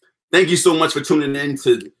 Thank you so much for tuning in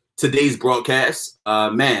to today's broadcast.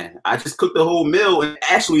 Man, I just cooked the whole meal and it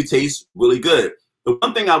actually tastes really good. The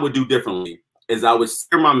one thing I would do differently is I would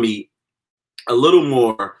sear my meat a little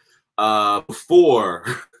more before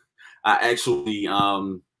I actually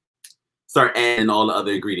start adding all the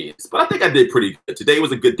other ingredients. But I think I did pretty good. Today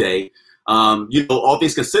was a good day. You know, all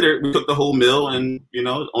things considered, we took the whole meal, and you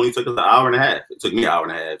know, it only took us an hour and a half. It took me an hour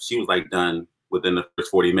and a half. She was like done within the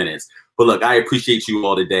first 40 minutes. But look, I appreciate you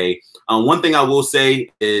all today. One thing I will say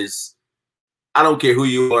is, I don't care who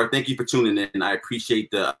you are. Thank you for tuning in. I appreciate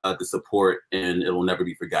the support, and it will never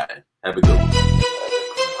be forgotten. Have a good one.